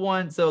simple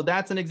one. So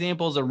that's an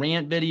example is a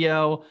rant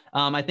video.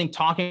 I think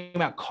talking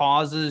about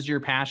causes you're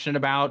passionate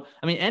about.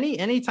 I mean,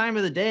 any time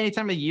of the day, any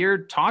time of year,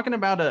 talking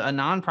about a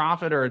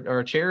nonprofit or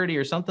a charity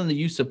or something that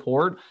you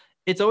support,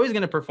 it's always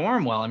going to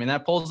perform well. I mean,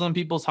 that pulls on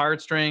people's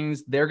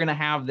heartstrings. They're going to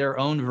have their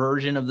own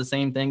version of the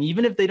same thing.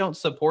 Even if they don't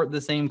support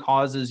the same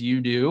causes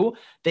you do,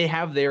 they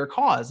have their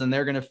cause and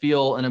they're going to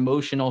feel an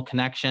emotional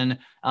connection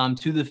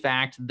to the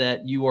fact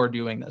that you are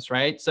doing this,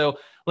 right? So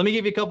let me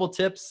give you a couple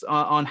tips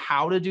on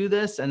how to do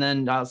this. And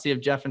then I'll see if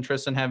Jeff and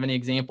Tristan have any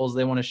examples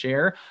they want to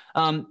share.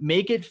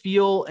 Make it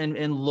feel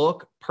and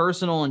look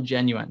personal and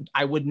genuine.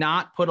 I would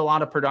not put a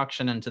lot of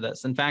production into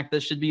this. In fact,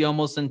 this should be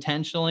almost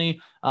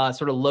intentionally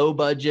sort of low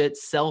budget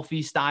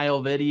selfie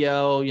style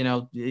video,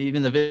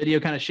 even the video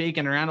kind of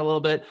shaking around a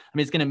little bit. I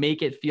mean, it's going to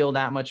make it feel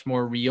that much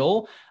more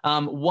real.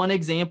 One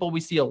example we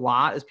see a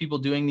lot is people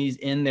doing these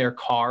in their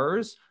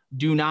cars.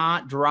 Do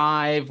not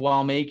drive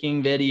while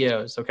making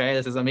videos. Okay.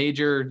 This is a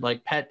major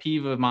pet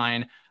peeve of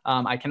mine.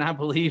 I cannot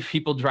believe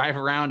people drive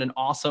around and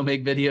also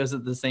make videos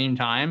at the same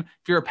time.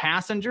 If you're a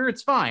passenger,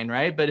 it's fine,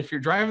 right? But if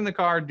you're driving the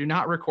car, do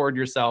not record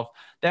yourself.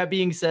 That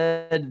being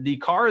said, the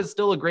car is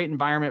still a great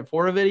environment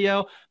for a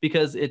video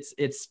because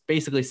it's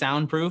basically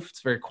soundproof.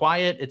 It's very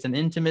quiet. It's an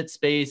intimate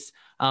space.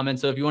 And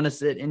so if you want to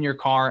sit in your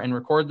car and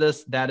record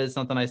this, that is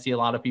something I see a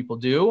lot of people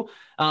do.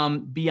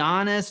 Be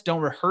honest,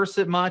 don't rehearse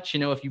it much.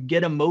 If you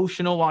get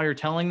emotional while you're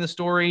telling the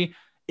story,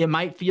 it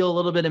might feel a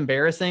little bit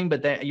embarrassing,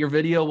 but that your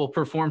video will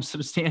perform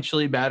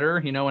substantially better.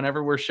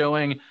 Whenever we're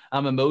showing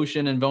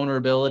emotion and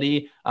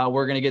vulnerability,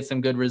 we're going to get some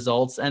good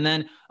results. And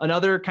then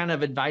another kind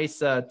of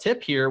advice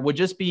tip here would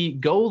just be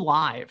go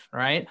live,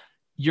 right?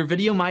 Your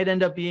video might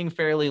end up being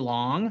fairly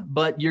long,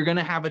 but you're going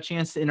to have a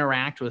chance to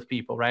interact with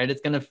people, right?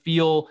 It's going to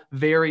feel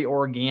very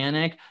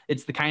organic.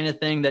 It's the kind of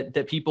thing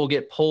that people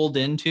get pulled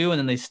into and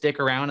then they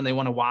stick around and they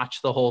want to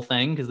watch the whole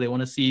thing because they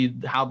want to see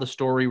how the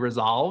story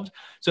resolved.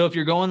 So if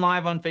you're going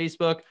live on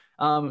Facebook,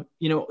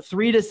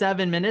 3 to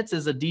 7 minutes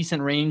is a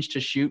decent range to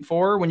shoot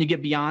for. When you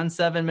get beyond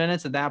 7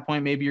 minutes, at that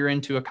point, maybe you're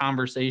into a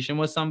conversation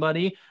with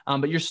somebody,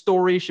 but your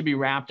story should be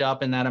wrapped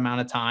up in that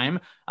amount of time.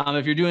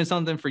 If you're doing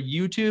something for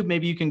YouTube,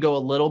 maybe you can go a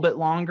little bit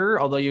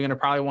longer, although you're going to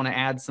probably want to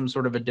add some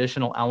sort of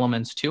additional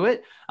elements to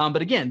it.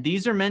 But again,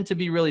 these are meant to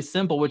be really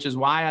simple, which is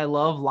why I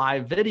love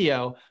live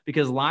video,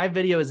 because live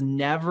video is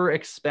never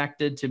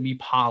expected to be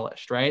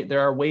polished, right?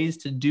 There are ways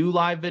to do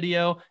live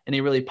video in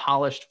a really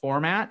polished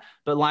format,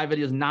 but live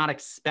video is not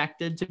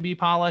expected to be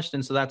polished.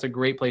 And so that's a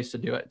great place to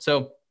do it.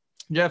 So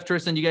Jeff,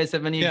 Tristan, do you guys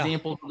have any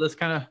examples of this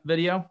kind of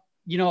video?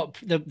 I'll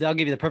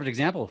give you the perfect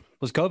example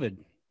was COVID.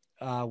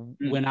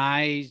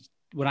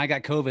 When I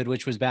got COVID,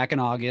 which was back in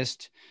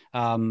August,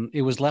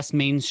 it was less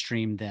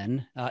mainstream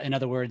then. In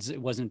other words,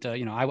 it wasn't,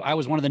 I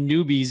was one of the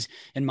newbies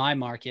in my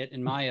market,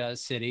 in my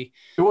city.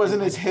 It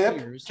wasn't as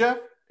hip, Jeff.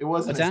 It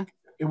wasn't as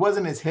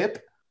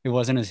hip. It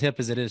wasn't as hip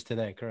as it is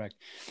today. Correct.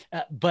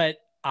 But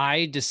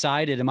I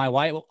decided, and my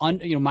wife,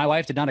 my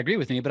wife did not agree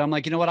with me, but I'm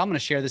like, you know what, I'm going to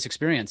share this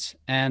experience.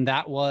 And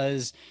that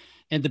was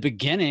in the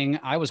beginning,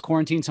 I was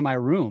quarantined to my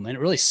room and it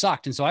really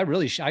sucked. And so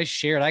I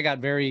shared, I got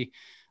very,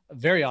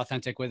 very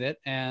authentic with it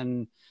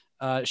and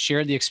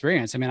shared the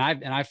experience. I mean,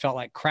 I felt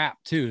like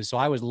crap too. So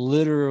I was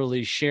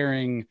literally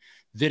sharing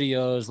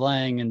videos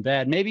laying in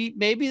bed.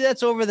 Maybe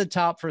that's over the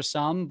top for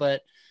some,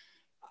 but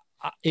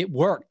it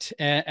worked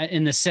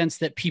in the sense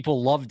that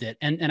people loved it.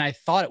 And I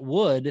thought it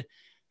would,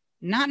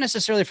 not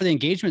necessarily for the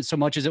engagement so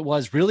much as it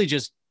was really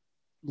just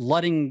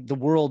letting the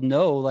world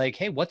know, like,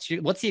 hey, what's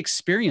the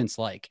experience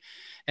like?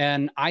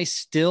 And I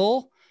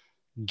still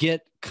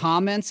get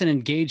comments and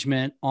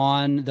engagement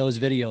on those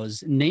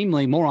videos,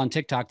 namely more on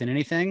TikTok than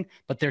anything,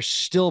 but they're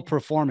still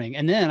performing.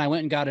 And then I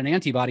went and got an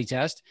antibody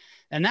test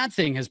and that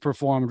thing has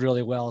performed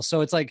really well.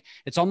 So it's like,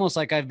 it's almost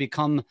like I've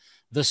become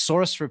the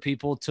source for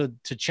people to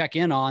check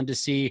in on, to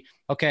see,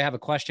 okay, I have a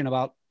question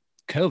about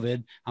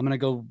COVID. I'm going to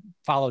go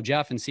follow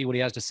Jeff and see what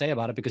he has to say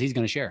about it because he's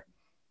going to share.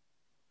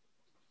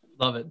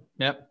 Love it.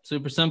 Yep.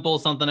 Super simple.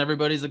 Something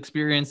everybody's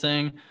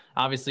experiencing.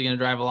 Obviously going to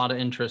drive a lot of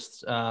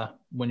interest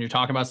when you're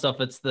talking about stuff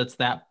that's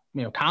that,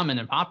 common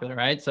and popular,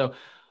 right? So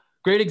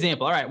great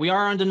example. All right. We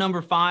are on to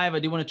number 5. I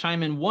do want to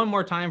chime in one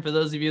more time for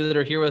those of you that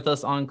are here with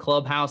us on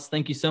Clubhouse.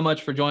 Thank you so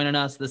much for joining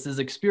us. This is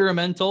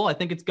experimental. I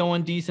think it's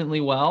going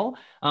decently well.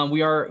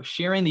 We are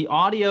sharing the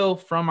audio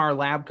from our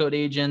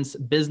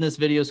LabCoatAgents Business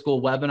Video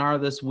School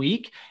webinar this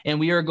week, and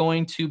we are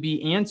going to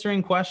be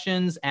answering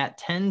questions at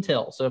 10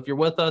 till. So if you're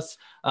with us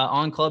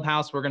on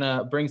Clubhouse, we're going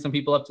to bring some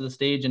people up to the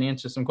stage and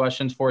answer some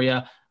questions for you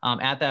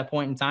at that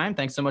point in time.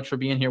 Thanks so much for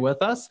being here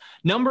with us.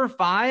 Number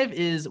 5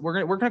 is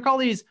we're going to call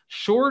these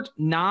short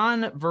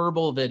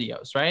non-verbal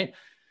videos, right?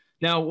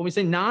 Now, when we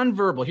say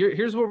nonverbal,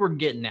 here's what we're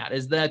getting at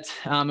is that,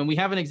 and we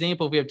have an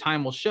example, if we have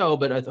time, we'll show,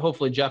 but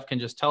hopefully Jeff can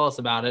just tell us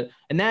about it.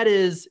 And that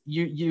is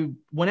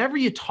whenever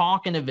you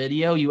talk in a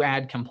video, you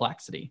add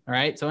complexity, all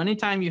right? So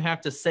anytime you have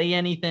to say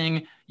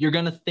anything, you're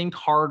going to think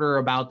harder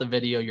about the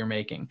video you're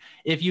making.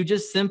 If you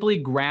just simply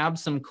grab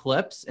some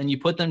clips and you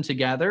put them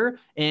together,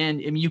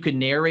 and you could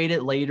narrate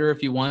it later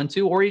if you want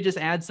to, or you just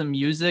add some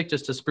music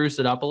just to spruce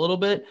it up a little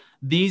bit,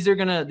 these are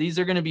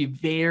gonna be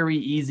very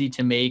easy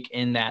to make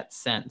in that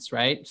sense,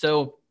 right?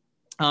 So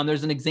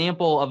there's an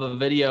example of a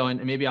video,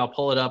 and maybe I'll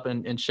pull it up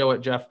and show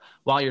it, Jeff,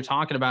 while you're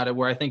talking about it,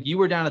 where I think you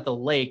were down at the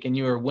lake and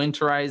you were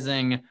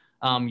winterizing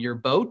your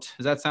boat.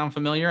 Does that sound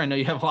familiar? I know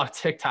you have a lot of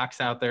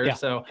TikToks out there. Yeah.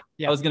 So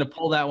yeah. I was going to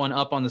pull that one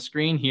up on the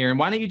screen here. And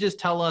why don't you just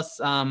tell us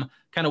kind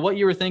of what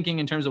you were thinking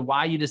in terms of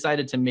why you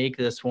decided to make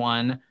this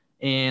one?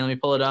 And let me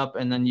pull it up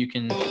and then you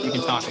can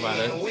talk about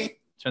it.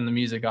 Turn the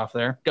music off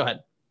there. Go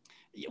ahead.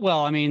 Well,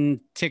 I mean,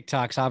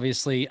 TikTok's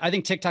obviously, I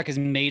think TikTok has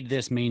made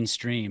this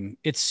mainstream.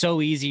 It's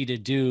so easy to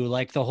do,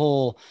 like the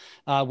whole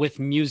with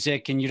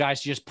music and you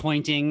guys just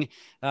pointing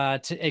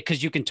to,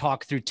 because you can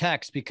talk through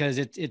text, because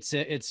it's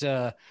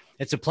a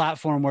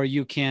platform where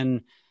you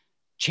can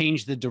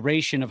change the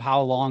duration of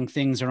how long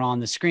things are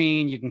on the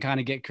screen. You can kind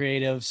of get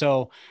creative.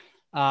 So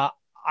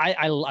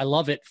I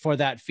love it for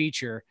that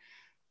feature.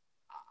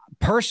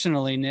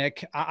 Personally,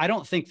 Nick, I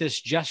don't think this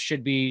just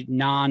should be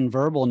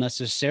nonverbal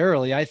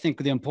necessarily. I think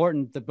the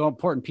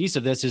important piece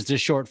of this is the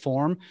short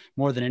form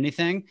more than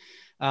anything.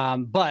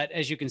 But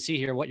as you can see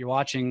here, what you're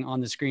watching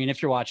on the screen,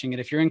 if you're watching it,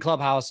 if you're in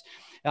Clubhouse,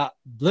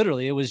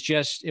 literally it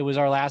was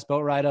our last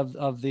boat ride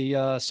of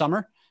the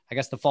summer, I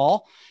guess the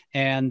fall.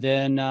 And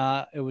then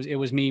it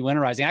was me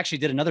winterizing. I actually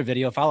did another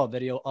follow-up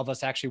video of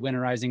us actually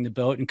winterizing the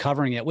boat and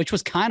covering it, which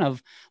was kind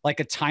of like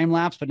a time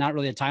lapse, but not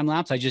really a time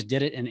lapse. I just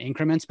did it in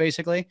increments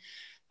basically.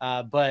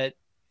 But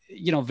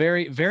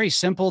very, very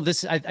simple.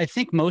 I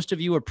think most of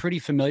you are pretty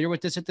familiar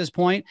with this at this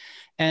point.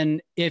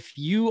 And if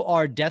you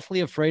are deathly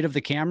afraid of the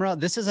camera,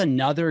 this is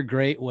another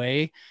great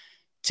way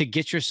to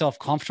get yourself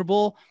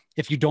comfortable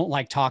if you don't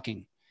like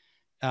talking,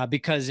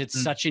 because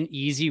it's such an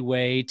easy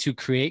way to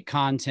create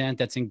content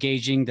that's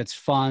engaging, that's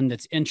fun,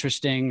 that's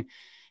interesting.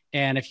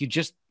 And if you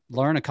just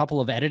learn a couple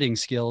of editing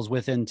skills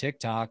within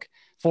TikTok,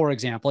 for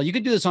example, you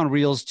could do this on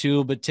Reels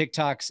too, but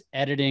TikTok's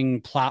editing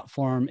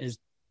platform is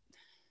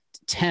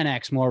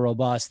 10x more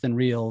robust than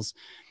Reels.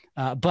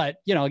 But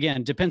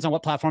again, depends on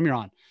what platform you're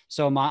on.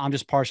 So I'm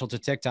just partial to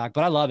TikTok,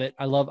 but I love it.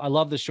 I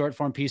love the short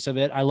form piece of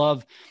it. I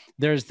love,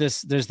 there's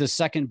this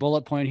second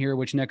bullet point here,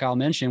 which Nick, I'll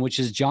mention, which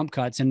is jump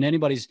cuts. And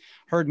anybody's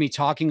heard me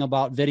talking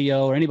about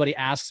video, or anybody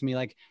asks me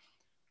like,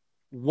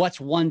 what's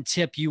one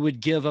tip you would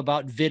give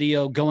about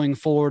video going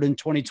forward in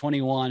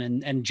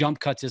 2021? And jump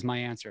cuts is my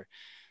answer.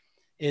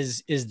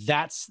 Is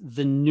that's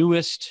the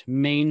newest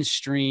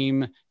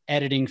mainstream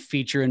editing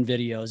feature in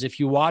videos. If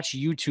you watch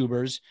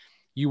YouTubers,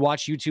 you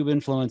watch YouTube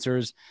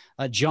influencers,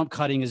 jump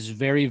cutting is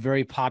very,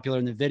 very popular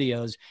in the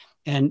videos,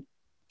 and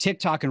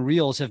TikTok and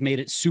Reels have made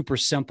it super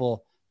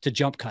simple to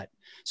jump cut.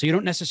 So you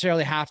don't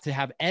necessarily have to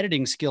have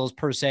editing skills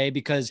per se,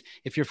 because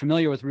if you're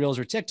familiar with Reels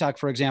or TikTok,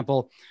 for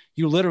example,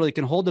 you literally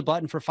can hold the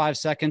button for 5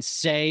 seconds,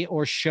 say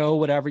or show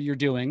whatever you're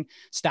doing,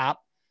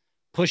 stop,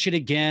 push it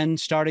again,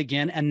 start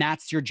again, and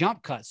that's your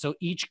jump cut. So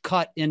each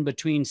cut in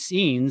between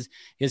scenes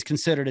is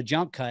considered a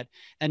jump cut,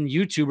 and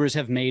YouTubers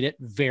have made it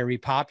very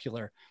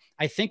popular.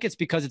 I think it's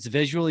because it's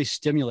visually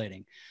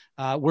stimulating.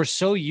 We're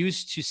so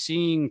used to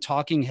seeing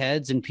talking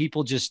heads and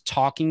people just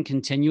talking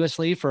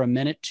continuously for a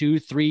minute, 2,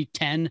 3,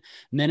 10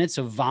 minutes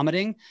of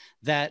vomiting,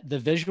 that the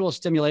visual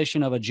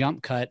stimulation of a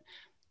jump cut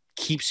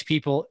keeps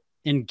people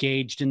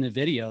engaged in the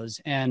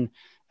videos. And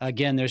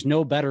again, there's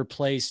no better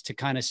place to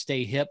kind of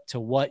stay hip to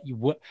what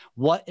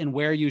and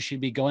where you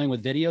should be going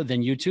with video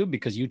than YouTube,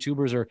 because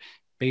YouTubers are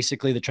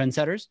basically the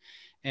trendsetters.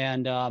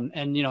 And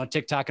you know,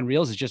 TikTok and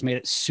Reels has just made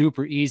it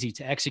super easy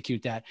to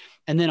execute that.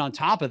 And then on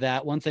top of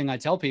that, one thing I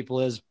tell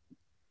people is,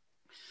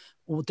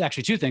 well,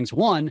 actually two things.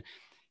 One,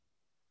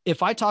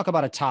 if I talk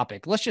about a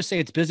topic, let's just say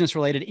it's business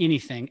related,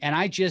 anything, and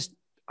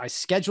I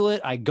schedule it,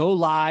 I go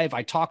live,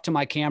 I talk to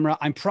my camera,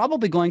 I'm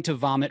probably going to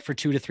vomit for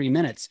 2 to 3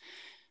 minutes,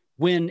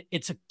 when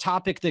it's a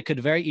topic that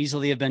could very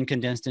easily have been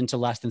condensed into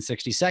less than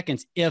 60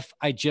 seconds if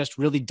I just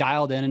really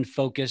dialed in and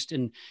focused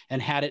and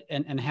had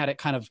it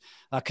kind of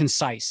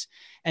concise.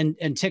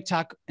 And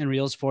TikTok and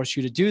Reels force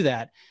you to do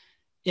that.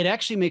 It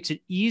actually makes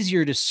it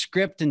easier to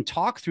script and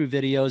talk through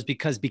videos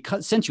because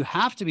since you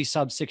have to be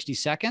sub 60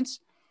 seconds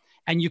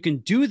and you can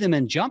do them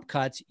in jump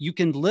cuts, you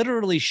can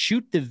literally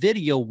shoot the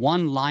video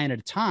one line at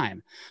a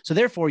time. So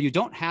therefore you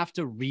don't have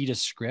to read a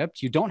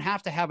script. You don't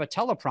have to have a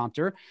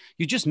teleprompter.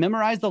 You just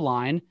memorize the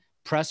line,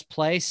 press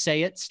play,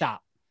 say it,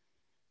 stop.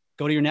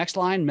 Go to your next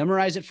line,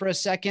 memorize it for a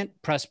second,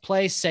 press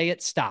play, say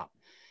it, stop.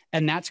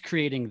 And that's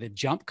creating the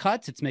jump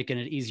cuts. It's making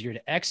it easier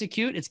to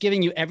execute. It's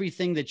giving you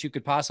everything that you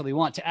could possibly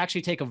want to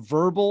actually take a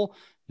verbal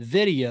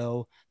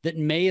video that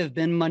may have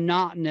been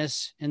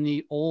monotonous in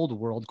the old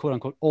world, quote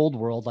unquote, old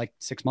world, like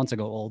 6 months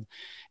ago old,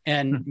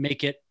 and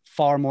make it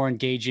far more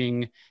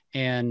engaging,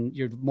 and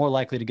you're more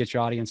likely to get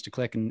your audience to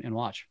click and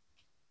watch.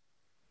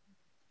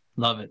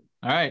 Love it.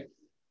 All right.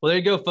 Well, there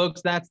you go,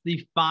 folks. That's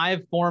the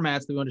 5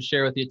 formats that we want to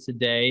share with you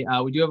today.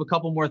 We do have a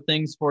couple more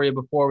things for you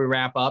before we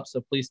wrap up, so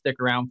please stick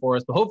around for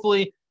us. But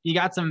hopefully you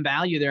got some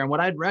value there. And what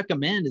I'd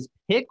recommend is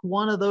pick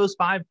one of those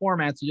 5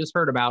 formats you just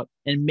heard about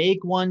and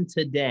make one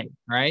today,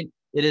 all right?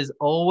 It is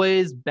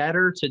always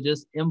better to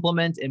just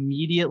implement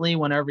immediately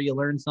whenever you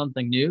learn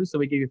something new. So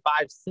we give you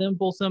 5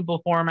 simple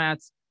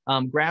formats.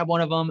 Grab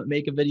one of them,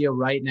 make a video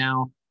right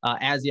now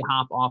as you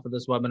hop off of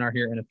this webinar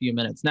here in a few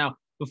minutes. Now,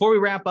 before we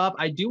wrap up,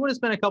 I do want to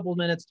spend a couple of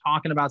minutes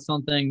talking about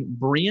something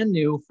brand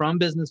new from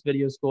Business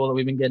Video School that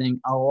we've been getting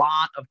a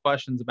lot of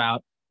questions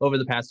about over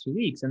the past 2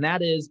 weeks, and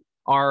that is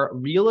our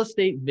real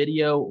estate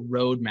video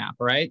roadmap.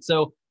 All right.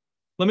 So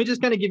let me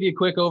just kind of give you a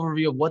quick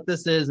overview of what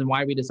this is and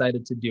why we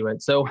decided to do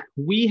it. So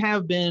we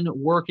have been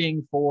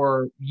working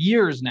for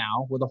years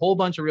now with a whole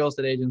bunch of real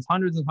estate agents,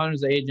 hundreds and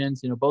hundreds of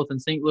agents, you know, both in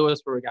St.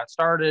 Louis where we got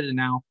started and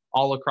now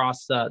all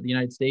across the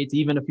United States,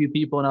 even a few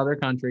people in other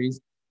countries.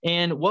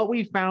 And what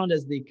we found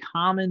as the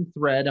common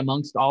thread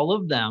amongst all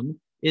of them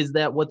is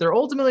that what they're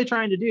ultimately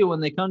trying to do when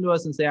they come to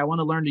us and say, I want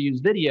to learn to use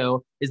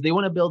video, is they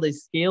want to build a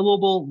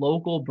scalable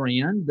local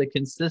brand that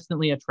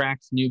consistently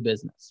attracts new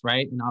business,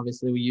 right? And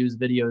obviously we use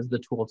video as the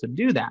tool to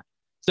do that.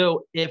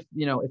 So if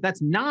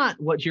that's not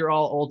what you're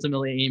all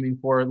ultimately aiming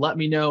for, let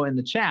me know in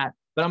the chat,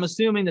 but I'm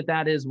assuming that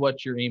that is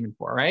what you're aiming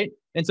for, right?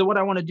 And so what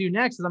I want to do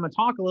next is I'm going to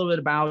talk a little bit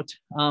about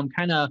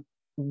kind of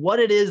what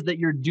it is that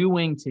you're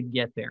doing to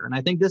get there. And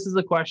I think this is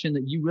a question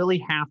that you really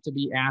have to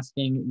be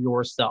asking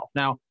yourself.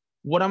 Now,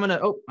 what I'm going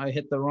to, I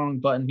hit the wrong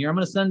button here. I'm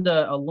going to send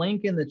a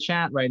link in the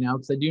chat right now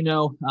because I do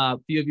know a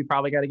few of you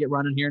probably got to get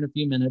running here in a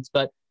few minutes.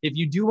 But if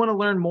you do want to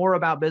learn more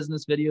about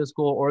Business Video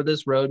School or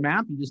this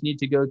roadmap, you just need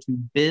to go to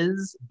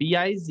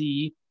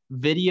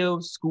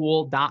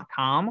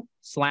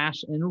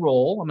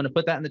bizvideoschool.com/enroll. I'm going to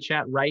put that in the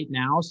chat right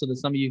now so that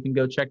some of you can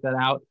go check that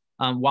out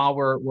while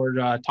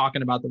we're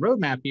talking about the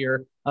roadmap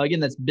here.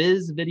 Again, that's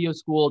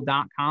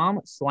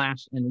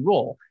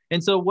bizvideoschool.com/enroll.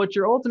 And so what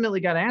you're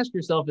ultimately got to ask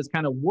yourself is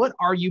kind of what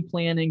are you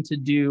planning to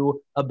do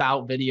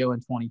about video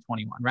in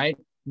 2021, right?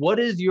 What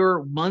is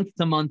your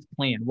month-to-month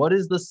plan? What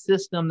is the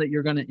system that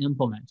you're going to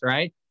implement,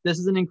 right? This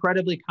is an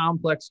incredibly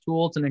complex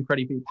tool. It's an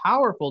incredibly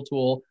powerful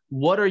tool.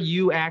 What are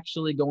you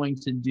actually going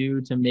to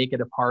do to make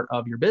it a part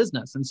of your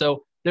business? And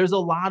so there's a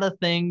lot of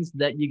things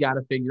that you got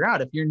to figure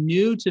out. If you're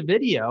new to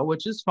video,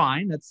 which is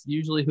fine, that's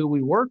usually who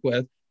we work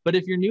with. But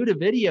if you're new to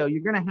video,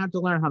 you're going to have to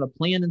learn how to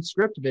plan and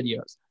script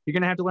videos. You're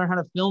going to have to learn how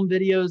to film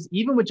videos,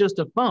 even with just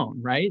a phone,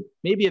 right?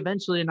 Maybe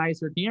eventually a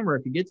nicer camera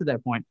if you get to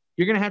that point.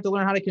 You're going to have to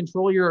learn how to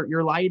control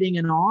your lighting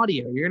and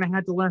audio. You're going to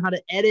have to learn how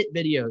to edit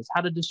videos, how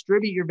to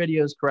distribute your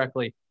videos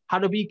correctly, how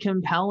to be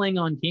compelling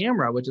on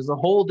camera, which is a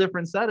whole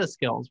different set of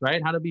skills,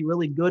 right? How to be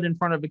really good in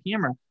front of a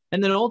camera.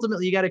 And then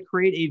ultimately, you got to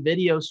create a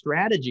video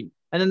strategy.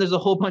 And then there's a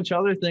whole bunch of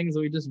other things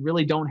that we just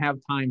really don't have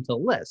time to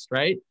list,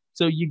 right?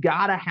 So you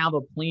got to have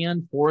a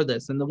plan for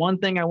this. And the one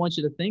thing I want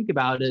you to think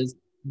about is,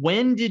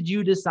 when did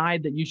you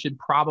decide that you should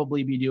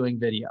probably be doing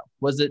video?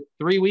 Was it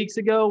 3 weeks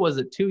ago? Was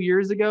it 2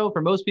 years ago?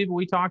 For most people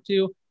we talk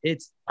to,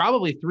 it's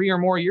probably 3 or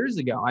more years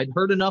ago. I'd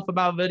heard enough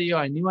about video.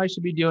 I knew I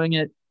should be doing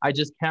it. I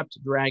just kept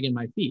dragging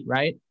my feet,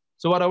 right?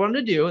 So what I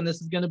wanted to do, and this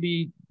is going to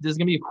be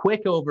a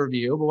quick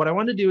overview, but what I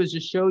wanted to do is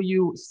just show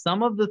you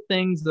some of the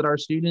things that our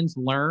students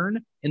learn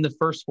in the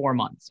first 4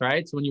 months,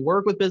 right? So when you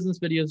work with Business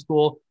Video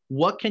School,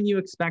 what can you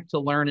expect to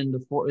learn in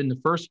the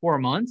first 4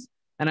 months?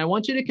 And I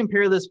want you to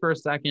compare this for a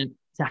second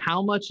to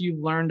how much you've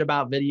learned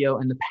about video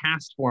in the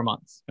past 4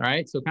 months, all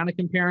right? So kind of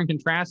compare and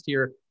contrast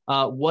here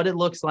what it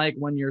looks like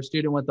when you're a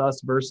student with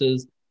us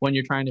versus when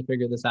you're trying to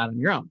figure this out on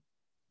your own.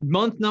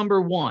 Month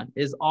number 1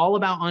 is all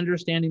about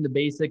understanding the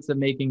basics of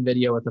making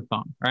video with a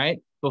phone, right?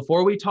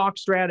 Before we talk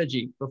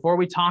strategy, before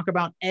we talk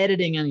about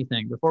editing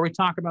anything, before we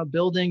talk about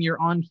building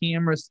your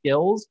on-camera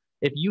skills,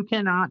 if you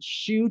cannot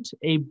shoot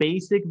a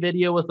basic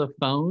video with a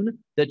phone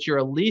that you're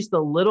at least a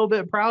little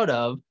bit proud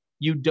of,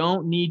 you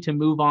don't need to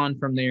move on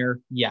from there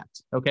yet,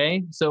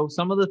 okay? So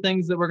some of the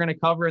things that we're gonna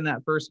cover in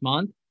that first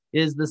month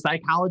is the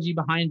psychology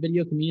behind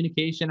video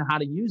communication and how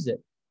to use it.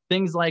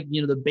 Things like,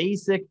 the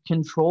basic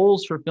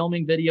controls for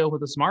filming video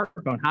with a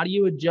smartphone. How do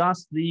you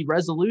adjust the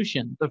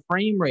resolution, the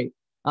frame rate?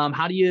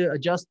 How do you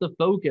adjust the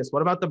focus?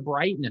 What about the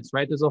brightness,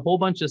 right? There's a whole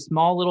bunch of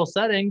small little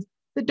settings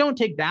that don't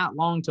take that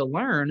long to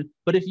learn.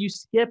 But if you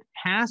skip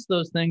past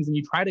those things and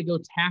you try to go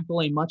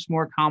tackle a much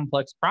more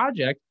complex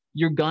project,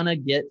 you're gonna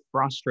get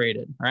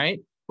frustrated, right?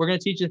 We're gonna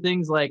teach you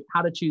things like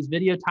how to choose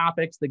video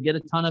topics that get a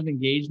ton of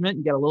engagement.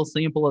 You got a little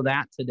sample of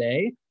that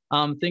today.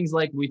 Things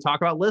like we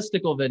talk about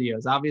listicle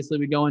videos. Obviously,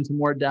 we go into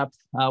more depth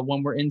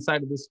when we're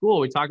inside of the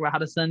school. We talk about how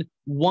to send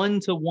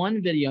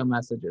one-to-one video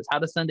messages, how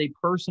to send a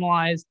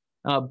personalized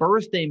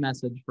birthday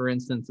message, for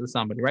instance, to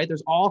somebody, right?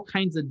 There's all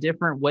kinds of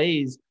different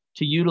ways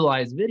to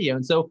utilize video.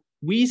 And so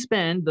we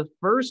spend the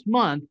first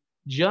month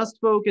just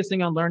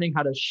focusing on learning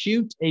how to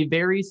shoot a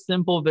very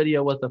simple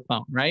video with a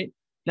phone, right?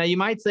 Now you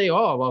might say,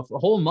 oh, well, for a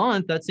whole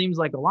month, that seems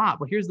like a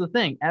lot. Well, here's the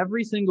thing.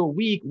 Every single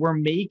week, we're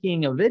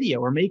making a video.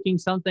 We're making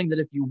something that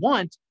if you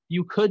want,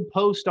 you could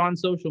post on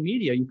social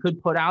media. You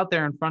could put out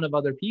there in front of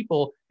other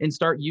people and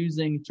start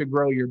using to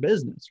grow your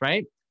business,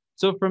 right?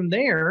 So from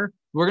there,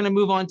 we're going to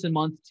move on to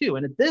month 2.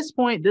 And at this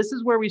point, this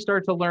is where we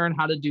start to learn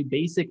how to do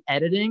basic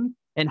editing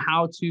and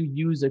how to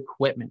use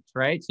equipment,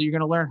 right? So you're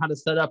going to learn how to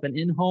set up an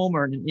in-home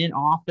or an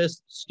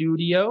in-office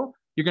studio.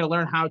 You're going to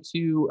learn how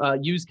to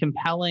use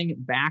compelling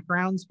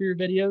backgrounds for your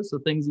videos, so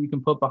things that you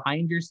can put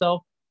behind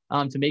yourself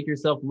to make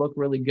yourself look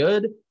really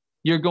good.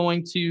 You're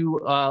going to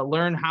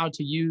learn how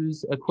to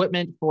use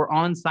equipment for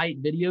on-site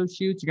video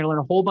shoots. You're going to learn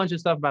a whole bunch of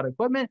stuff about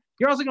equipment.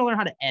 You're also going to learn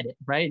how to edit,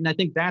 right? And I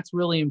think that's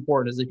really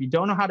important, is if you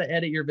don't know how to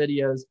edit your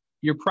videos,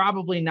 you're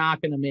probably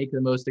not going to make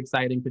the most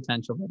exciting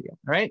potential video, all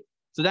right?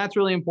 So that's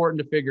really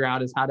important to figure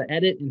out, is how to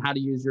edit and how to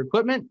use your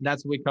equipment.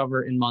 That's what we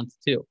cover in month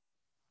 2.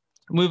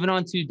 Moving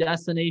on to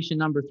destination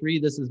number 3.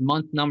 This is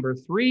month number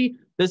 3.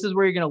 This is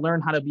where you're going to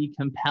learn how to be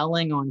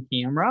compelling on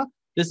camera.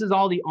 This is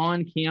all the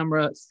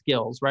on-camera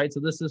skills, right? So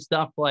this is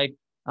stuff like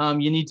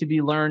you need to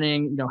be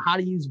learning, how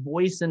to use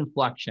voice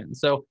inflection.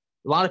 So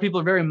a lot of people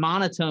are very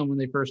monotone when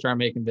they first start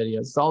making videos.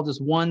 It's all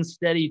just one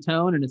steady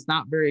tone, and it's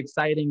not very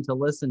exciting to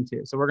listen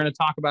to. So we're going to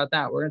talk about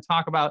that. We're going to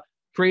talk about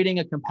creating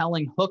a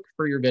compelling hook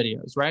for your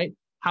videos, right?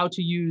 How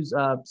to use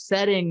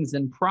settings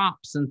and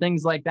props and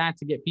things like that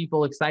to get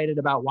people excited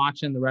about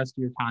watching the rest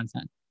of your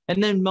content.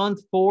 And then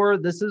month 4,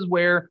 this is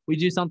where we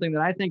do something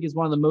that I think is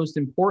one of the most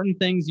important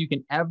things you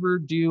can ever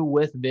do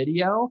with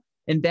video.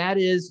 And that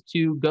is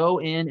to go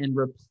in and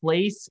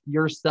replace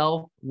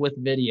yourself with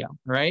video,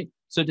 right?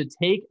 So to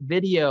take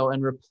video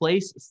and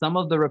replace some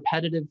of the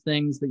repetitive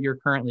things that you're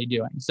currently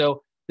doing.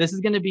 So this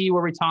is going to be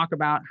where we talk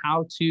about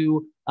how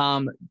to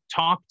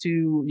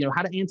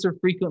how to answer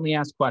frequently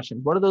asked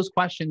questions. What are those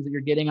questions that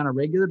you're getting on a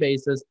regular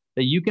basis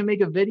that you can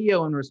make a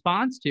video in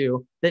response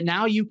to, that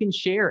now you can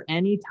share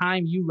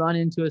anytime you run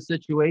into a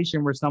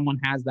situation where someone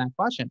has that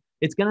question?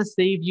 It's going to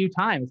save you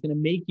time. It's going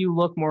to make you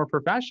look more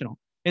professional.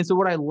 And so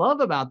what I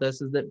love about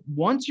this is that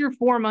once you're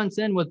 4 months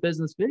in with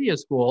Business Video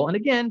School, and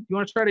again, if you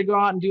want to try to go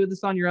out and do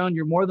this on your own,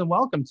 you're more than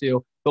welcome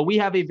to, but we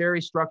have a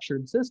very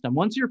structured system.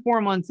 Once you're 4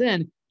 months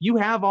in, you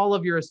have all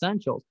of your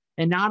essentials.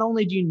 And not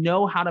only do you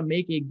know how to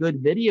make a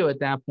good video at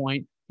that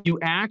point, you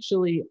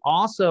actually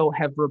also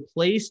have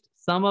replaced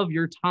some of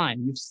your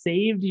time. You've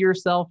saved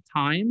yourself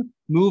time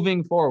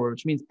moving forward,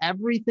 which means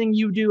everything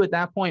you do at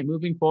that point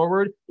moving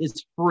forward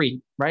is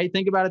free, right?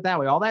 Think about it that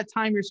way. All that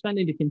time you're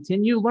spending to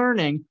continue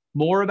learning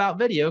more about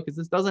video, because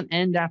this doesn't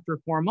end after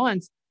 4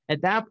 months.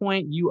 At that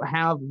point,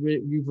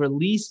 you've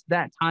released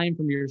that time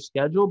from your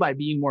schedule by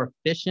being more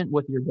efficient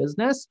with your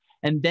business.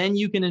 And then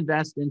you can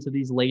invest into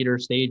these later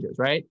stages,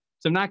 right?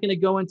 So I'm not going to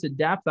go into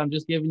depth. I'm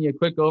just giving you a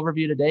quick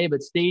overview today,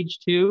 but stage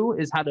 2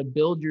 is how to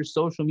build your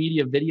social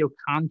media video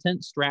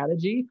content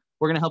strategy.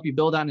 We're going to help you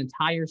build out an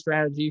entire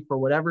strategy for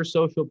whatever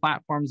social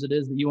platforms it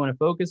is that you want to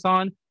focus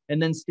on.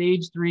 And then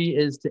stage 3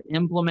 is to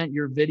implement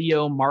your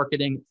video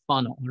marketing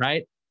funnel,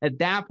 right? At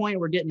that point,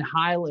 we're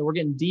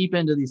getting deep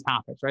into these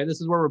topics, right?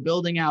 This is where we're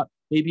building out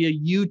maybe a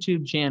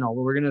YouTube channel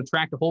where we're going to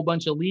attract a whole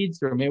bunch of leads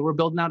through. Maybe we're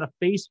building out a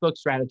Facebook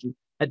strategy.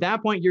 At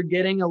that point, you're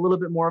getting a little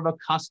bit more of a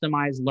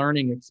customized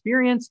learning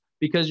experience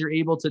because you're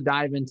able to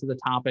dive into the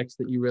topics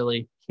that you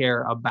really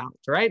care about,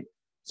 right?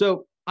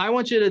 So I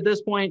want you to, at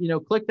this point,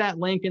 click that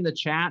link in the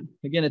chat.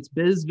 Again, it's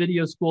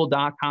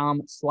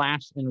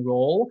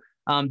bizvideoschool.com/enroll.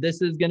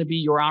 This is going to be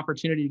your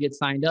opportunity to get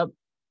signed up.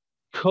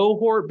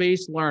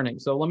 Cohort-based learning.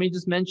 So let me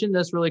just mention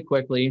this really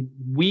quickly.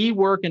 We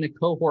work in a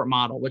cohort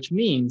model, which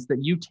means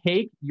that you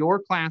take your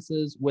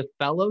classes with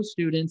fellow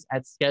students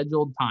at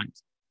scheduled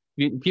times.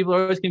 People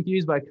are always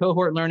confused by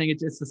cohort learning.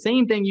 It's the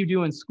same thing you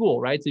do in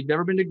school, right? So if you've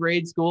ever been to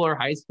grade school or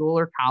high school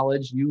or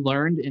college, you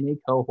learned in a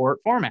cohort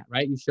format,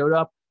 right? You showed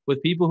up with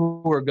people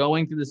who are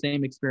going through the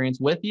same experience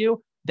with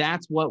you.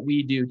 That's what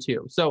we do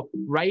too. So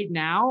right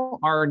now,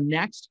 our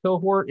next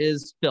cohort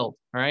is filled.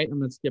 All right, I'm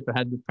going to skip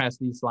ahead past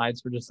these slides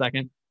for just a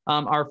second.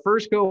 Our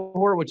first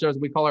cohort, which is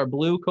we call our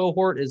blue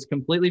cohort, is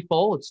completely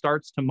full. It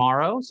starts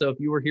tomorrow. So if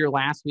you were here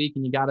last week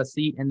and you got a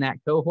seat in that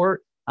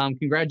cohort,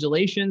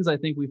 congratulations. I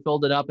think we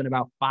filled it up in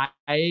about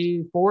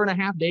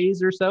 4.5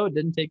 days or so. It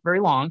didn't take very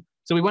long.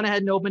 So we went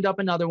ahead and opened up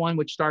another one,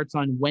 which starts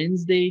on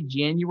Wednesday,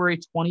 January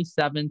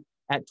 27th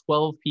at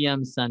 12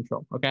 p.m.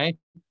 Central. Okay.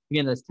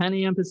 Again, that's 10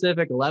 a.m.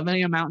 Pacific, 11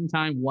 a.m. Mountain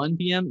Time, 1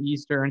 p.m.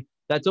 Eastern.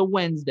 That's a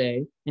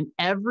Wednesday. And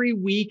every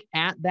week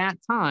at that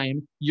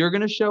time, you're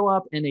going to show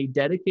up in a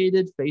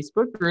dedicated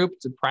Facebook group.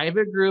 It's a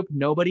private group.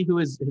 Nobody who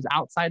is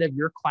outside of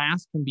your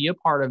class can be a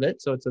part of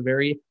it. So it's a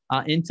very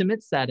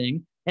intimate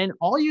setting. And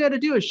all you got to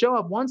do is show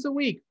up once a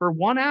week for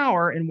 1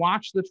 hour and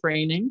watch the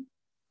training.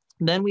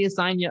 Then we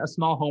assign you a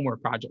small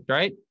homework project,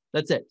 right?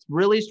 That's it. It's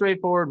really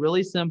straightforward,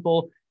 really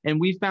simple. And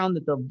we found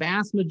that the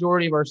vast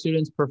majority of our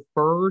students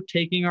prefer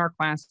taking our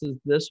classes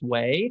this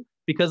way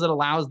because it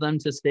allows them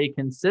to stay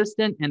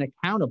consistent and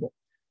accountable.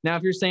 Now,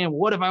 if you're saying,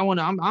 what if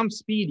I'm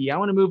speedy, I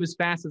want to move as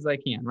fast as I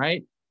can,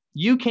 right?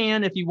 You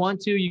can, if you want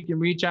to, you can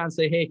reach out and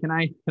say, hey, can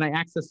I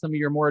access some of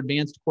your more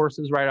advanced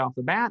courses right off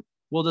the bat?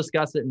 We'll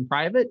discuss it in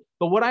private.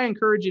 But what I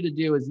encourage you to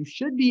do is you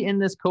should be in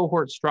this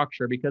cohort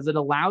structure because it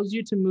allows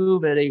you to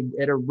move at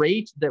a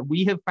rate that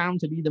we have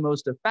found to be the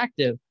most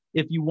effective.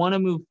 If you want to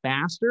move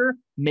faster,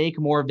 make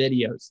more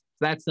videos. It's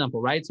that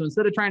simple, right? So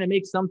instead of trying to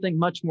make something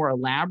much more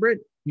elaborate,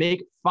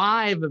 make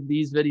 5 of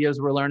these videos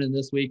we're learning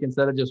this week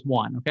instead of just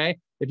 1, okay?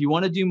 If you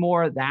want to do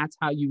more, that's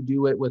how you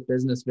do it with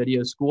Business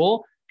Video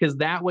School, because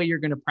that way you're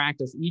going to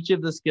practice each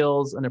of the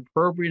skills an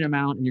appropriate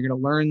amount and you're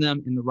going to learn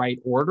them in the right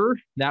order.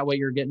 That way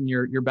you're getting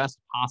your best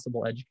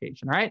possible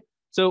education, all right?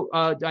 So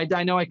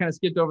I know I kind of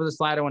skipped over the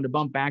slide. I wanted to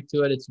bump back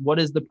to it. It's what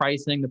is the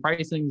pricing? The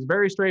pricing is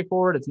very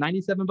straightforward. It's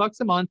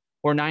 $97 a month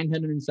or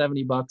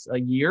 $970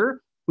 a year.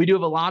 We do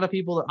have a lot of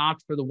people that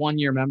opt for the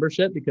 1-year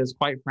membership because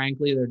quite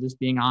frankly, they're just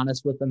being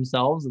honest with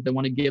themselves that they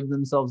want to give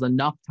themselves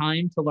enough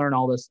time to learn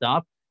all this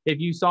stuff. If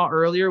you saw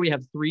earlier, we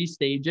have 3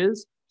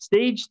 stages.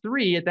 Stage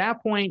 3, at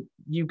that point,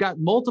 you've got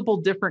multiple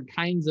different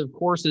kinds of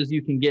courses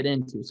you can get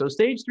into. So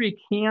stage 3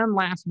 can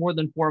last more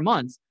than 4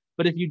 months.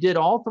 But if you did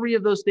all 3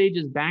 of those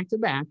stages back to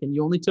back and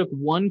you only took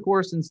 1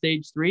 course in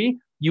stage 3,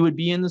 you would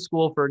be in the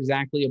school for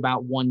exactly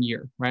about 1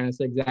 year, right? I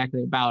say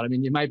exactly about. I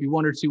mean, it might be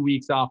 1 or 2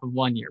 weeks off of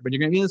 1 year, but you're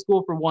going to be in the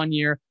school for 1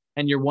 year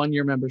and your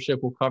 1-year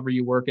membership will cover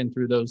you working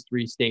through those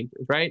 3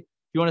 stages, right?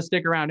 If you want to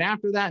stick around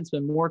after that and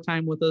spend more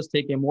time with us,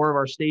 taking more of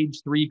our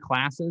stage 3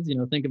 classes,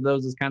 think of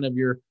those as kind of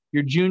your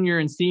junior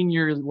and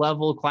senior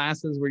level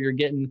classes where you're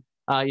getting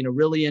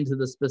really into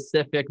the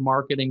specific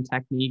marketing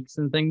techniques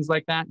and things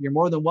like that. You're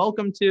more than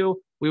welcome to.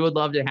 We would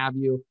love to have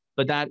you,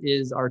 but that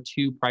is our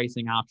 2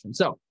 pricing options.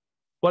 So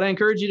what I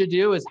encourage you to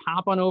do is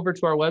hop on over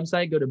to our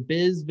website, go to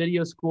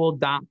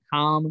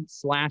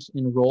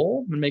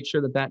bizvideoschool.com/enroll and make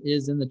sure that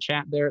is in the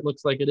chat there. It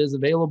looks like it is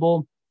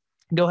available.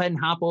 Go ahead and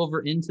hop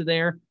over into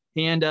there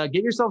and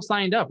get yourself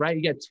signed up, right?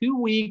 You got 2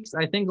 weeks.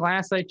 I think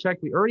last I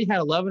checked, we already had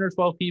 11 or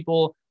 12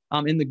 people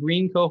in the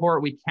green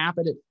cohort. We cap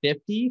it at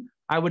 50.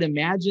 I would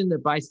imagine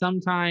that by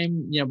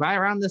sometime, by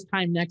around this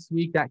time next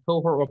week, that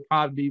cohort will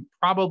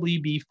probably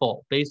be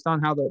full based on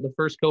how the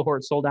first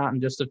cohort sold out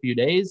in just a few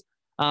days.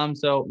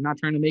 So I'm not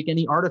trying to make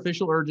any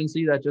artificial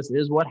urgency. That just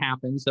is what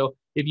happens. So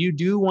if you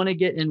do want to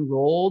get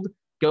enrolled,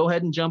 go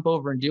ahead and jump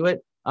over and do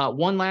it.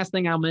 One last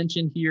thing I'll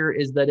mention here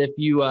is that if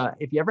you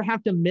ever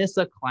have to miss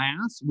a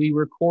class, we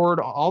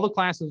record, all the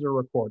classes are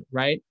recorded,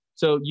 right?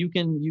 So you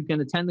can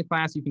attend the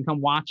class, you can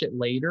come watch it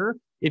later.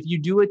 If you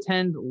do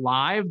attend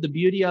live, the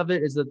beauty of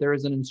it is that there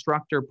is an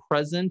instructor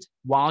present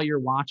while you're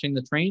watching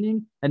the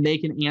training and they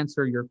can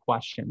answer your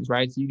questions,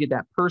 right? So you get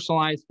that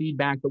personalized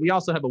feedback, but we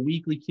also have a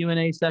weekly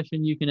Q&A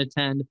session you can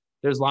attend.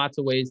 There's lots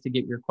of ways to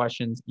get your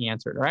questions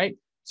answered, all right?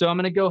 So I'm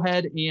going to go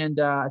ahead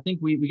and I think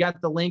we got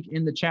the link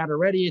in the chat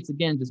already. It's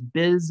again, just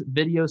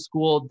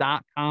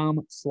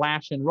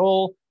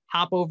bizvideoschool.com/enroll.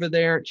 Hop over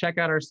there, check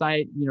out our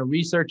site,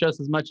 research us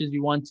as much as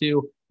you want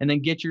to, and then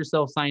get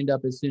yourself signed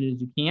up as soon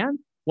as you can.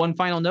 One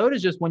final note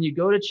is just when you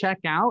go to check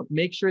out,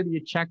 make sure that you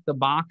check the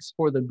box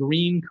for the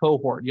green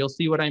cohort. You'll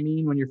see what I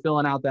mean when you're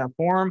filling out that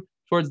form.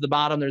 Towards the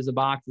bottom, there's a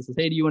box that says,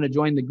 hey, do you want to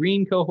join the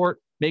green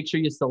cohort? Make sure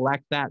you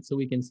select that so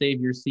we can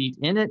save your seat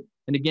in it.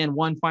 And again,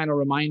 one final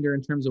reminder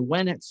in terms of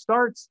when it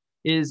starts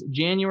is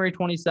January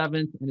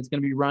 27th, and it's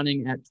going to be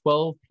running at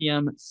 12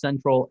 p.m.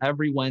 Central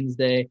every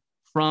Wednesday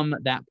from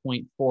that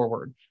point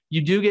forward.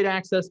 You do get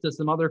access to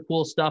some other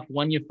cool stuff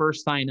when you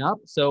first sign up.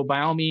 So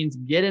by all means,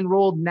 get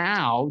enrolled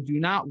now. Do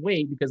not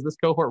wait, because this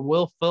cohort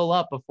will fill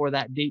up before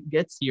that date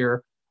gets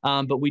here.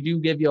 But we do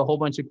give you a whole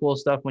bunch of cool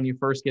stuff when you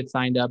first get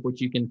signed up, which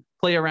you can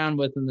play around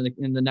with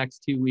in the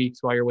next 2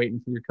 weeks while you're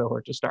waiting for your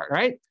cohort to start,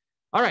 right?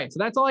 All right, so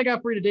that's all I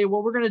got for you today.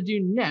 What we're going to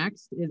do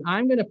next is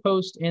I'm going to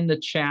post in the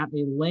chat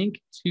a link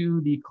to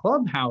the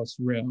Clubhouse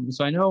room.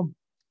 So I know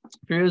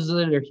for those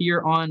that are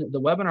here on the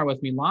webinar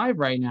with me live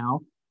right now,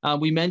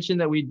 we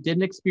mentioned that we did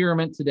an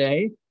experiment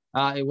today.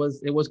 It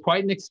was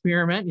quite an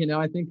experiment. You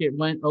know, I think it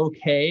went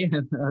okay.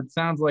 It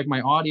sounds like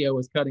my audio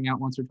was cutting out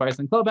once or twice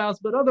in Clubhouse,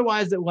 but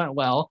otherwise it went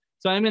well.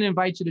 So I'm going to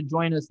invite you to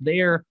join us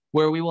there,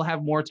 where we will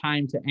have more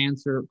time to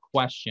answer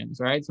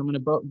questions. All right, so I'm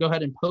going to go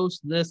ahead and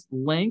post this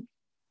link.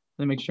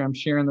 Let me make sure I'm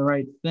sharing the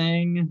right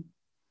thing.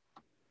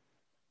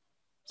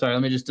 Sorry,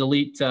 let me just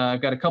delete.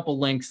 I've got a couple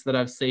links that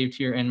I've saved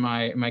here in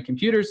my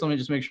computer. So let me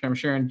just make sure I'm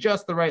sharing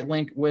just the right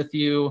link with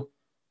you.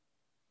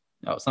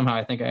 Oh, somehow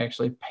I think I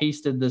actually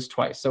pasted this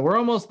twice. So we're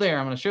almost there.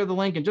 I'm going to share the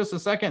link in just a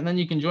second, and then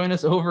you can join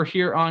us over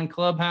here on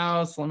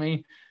Clubhouse. Let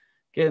me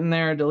get in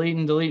there,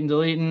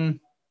 deleting.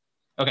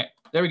 Okay,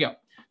 there we go.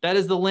 That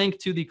is the link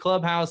to the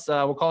Clubhouse.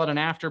 We'll call it an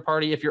after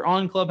party. If you're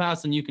on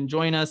Clubhouse and you can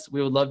join us,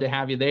 we would love to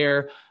have you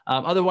there.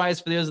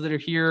 Otherwise, for those that are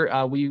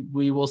here,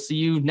 we will see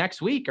you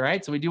next week. All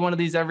right. So we do one of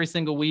these every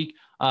single week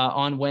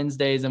on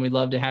Wednesdays, and we'd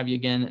love to have you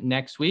again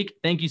next week.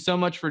 Thank you so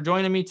much for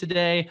joining me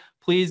today.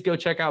 Please go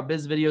check out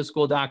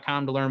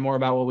bizvideoschool.com to learn more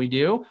about what we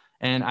do.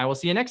 And I will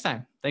see you next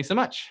time. Thanks so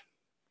much.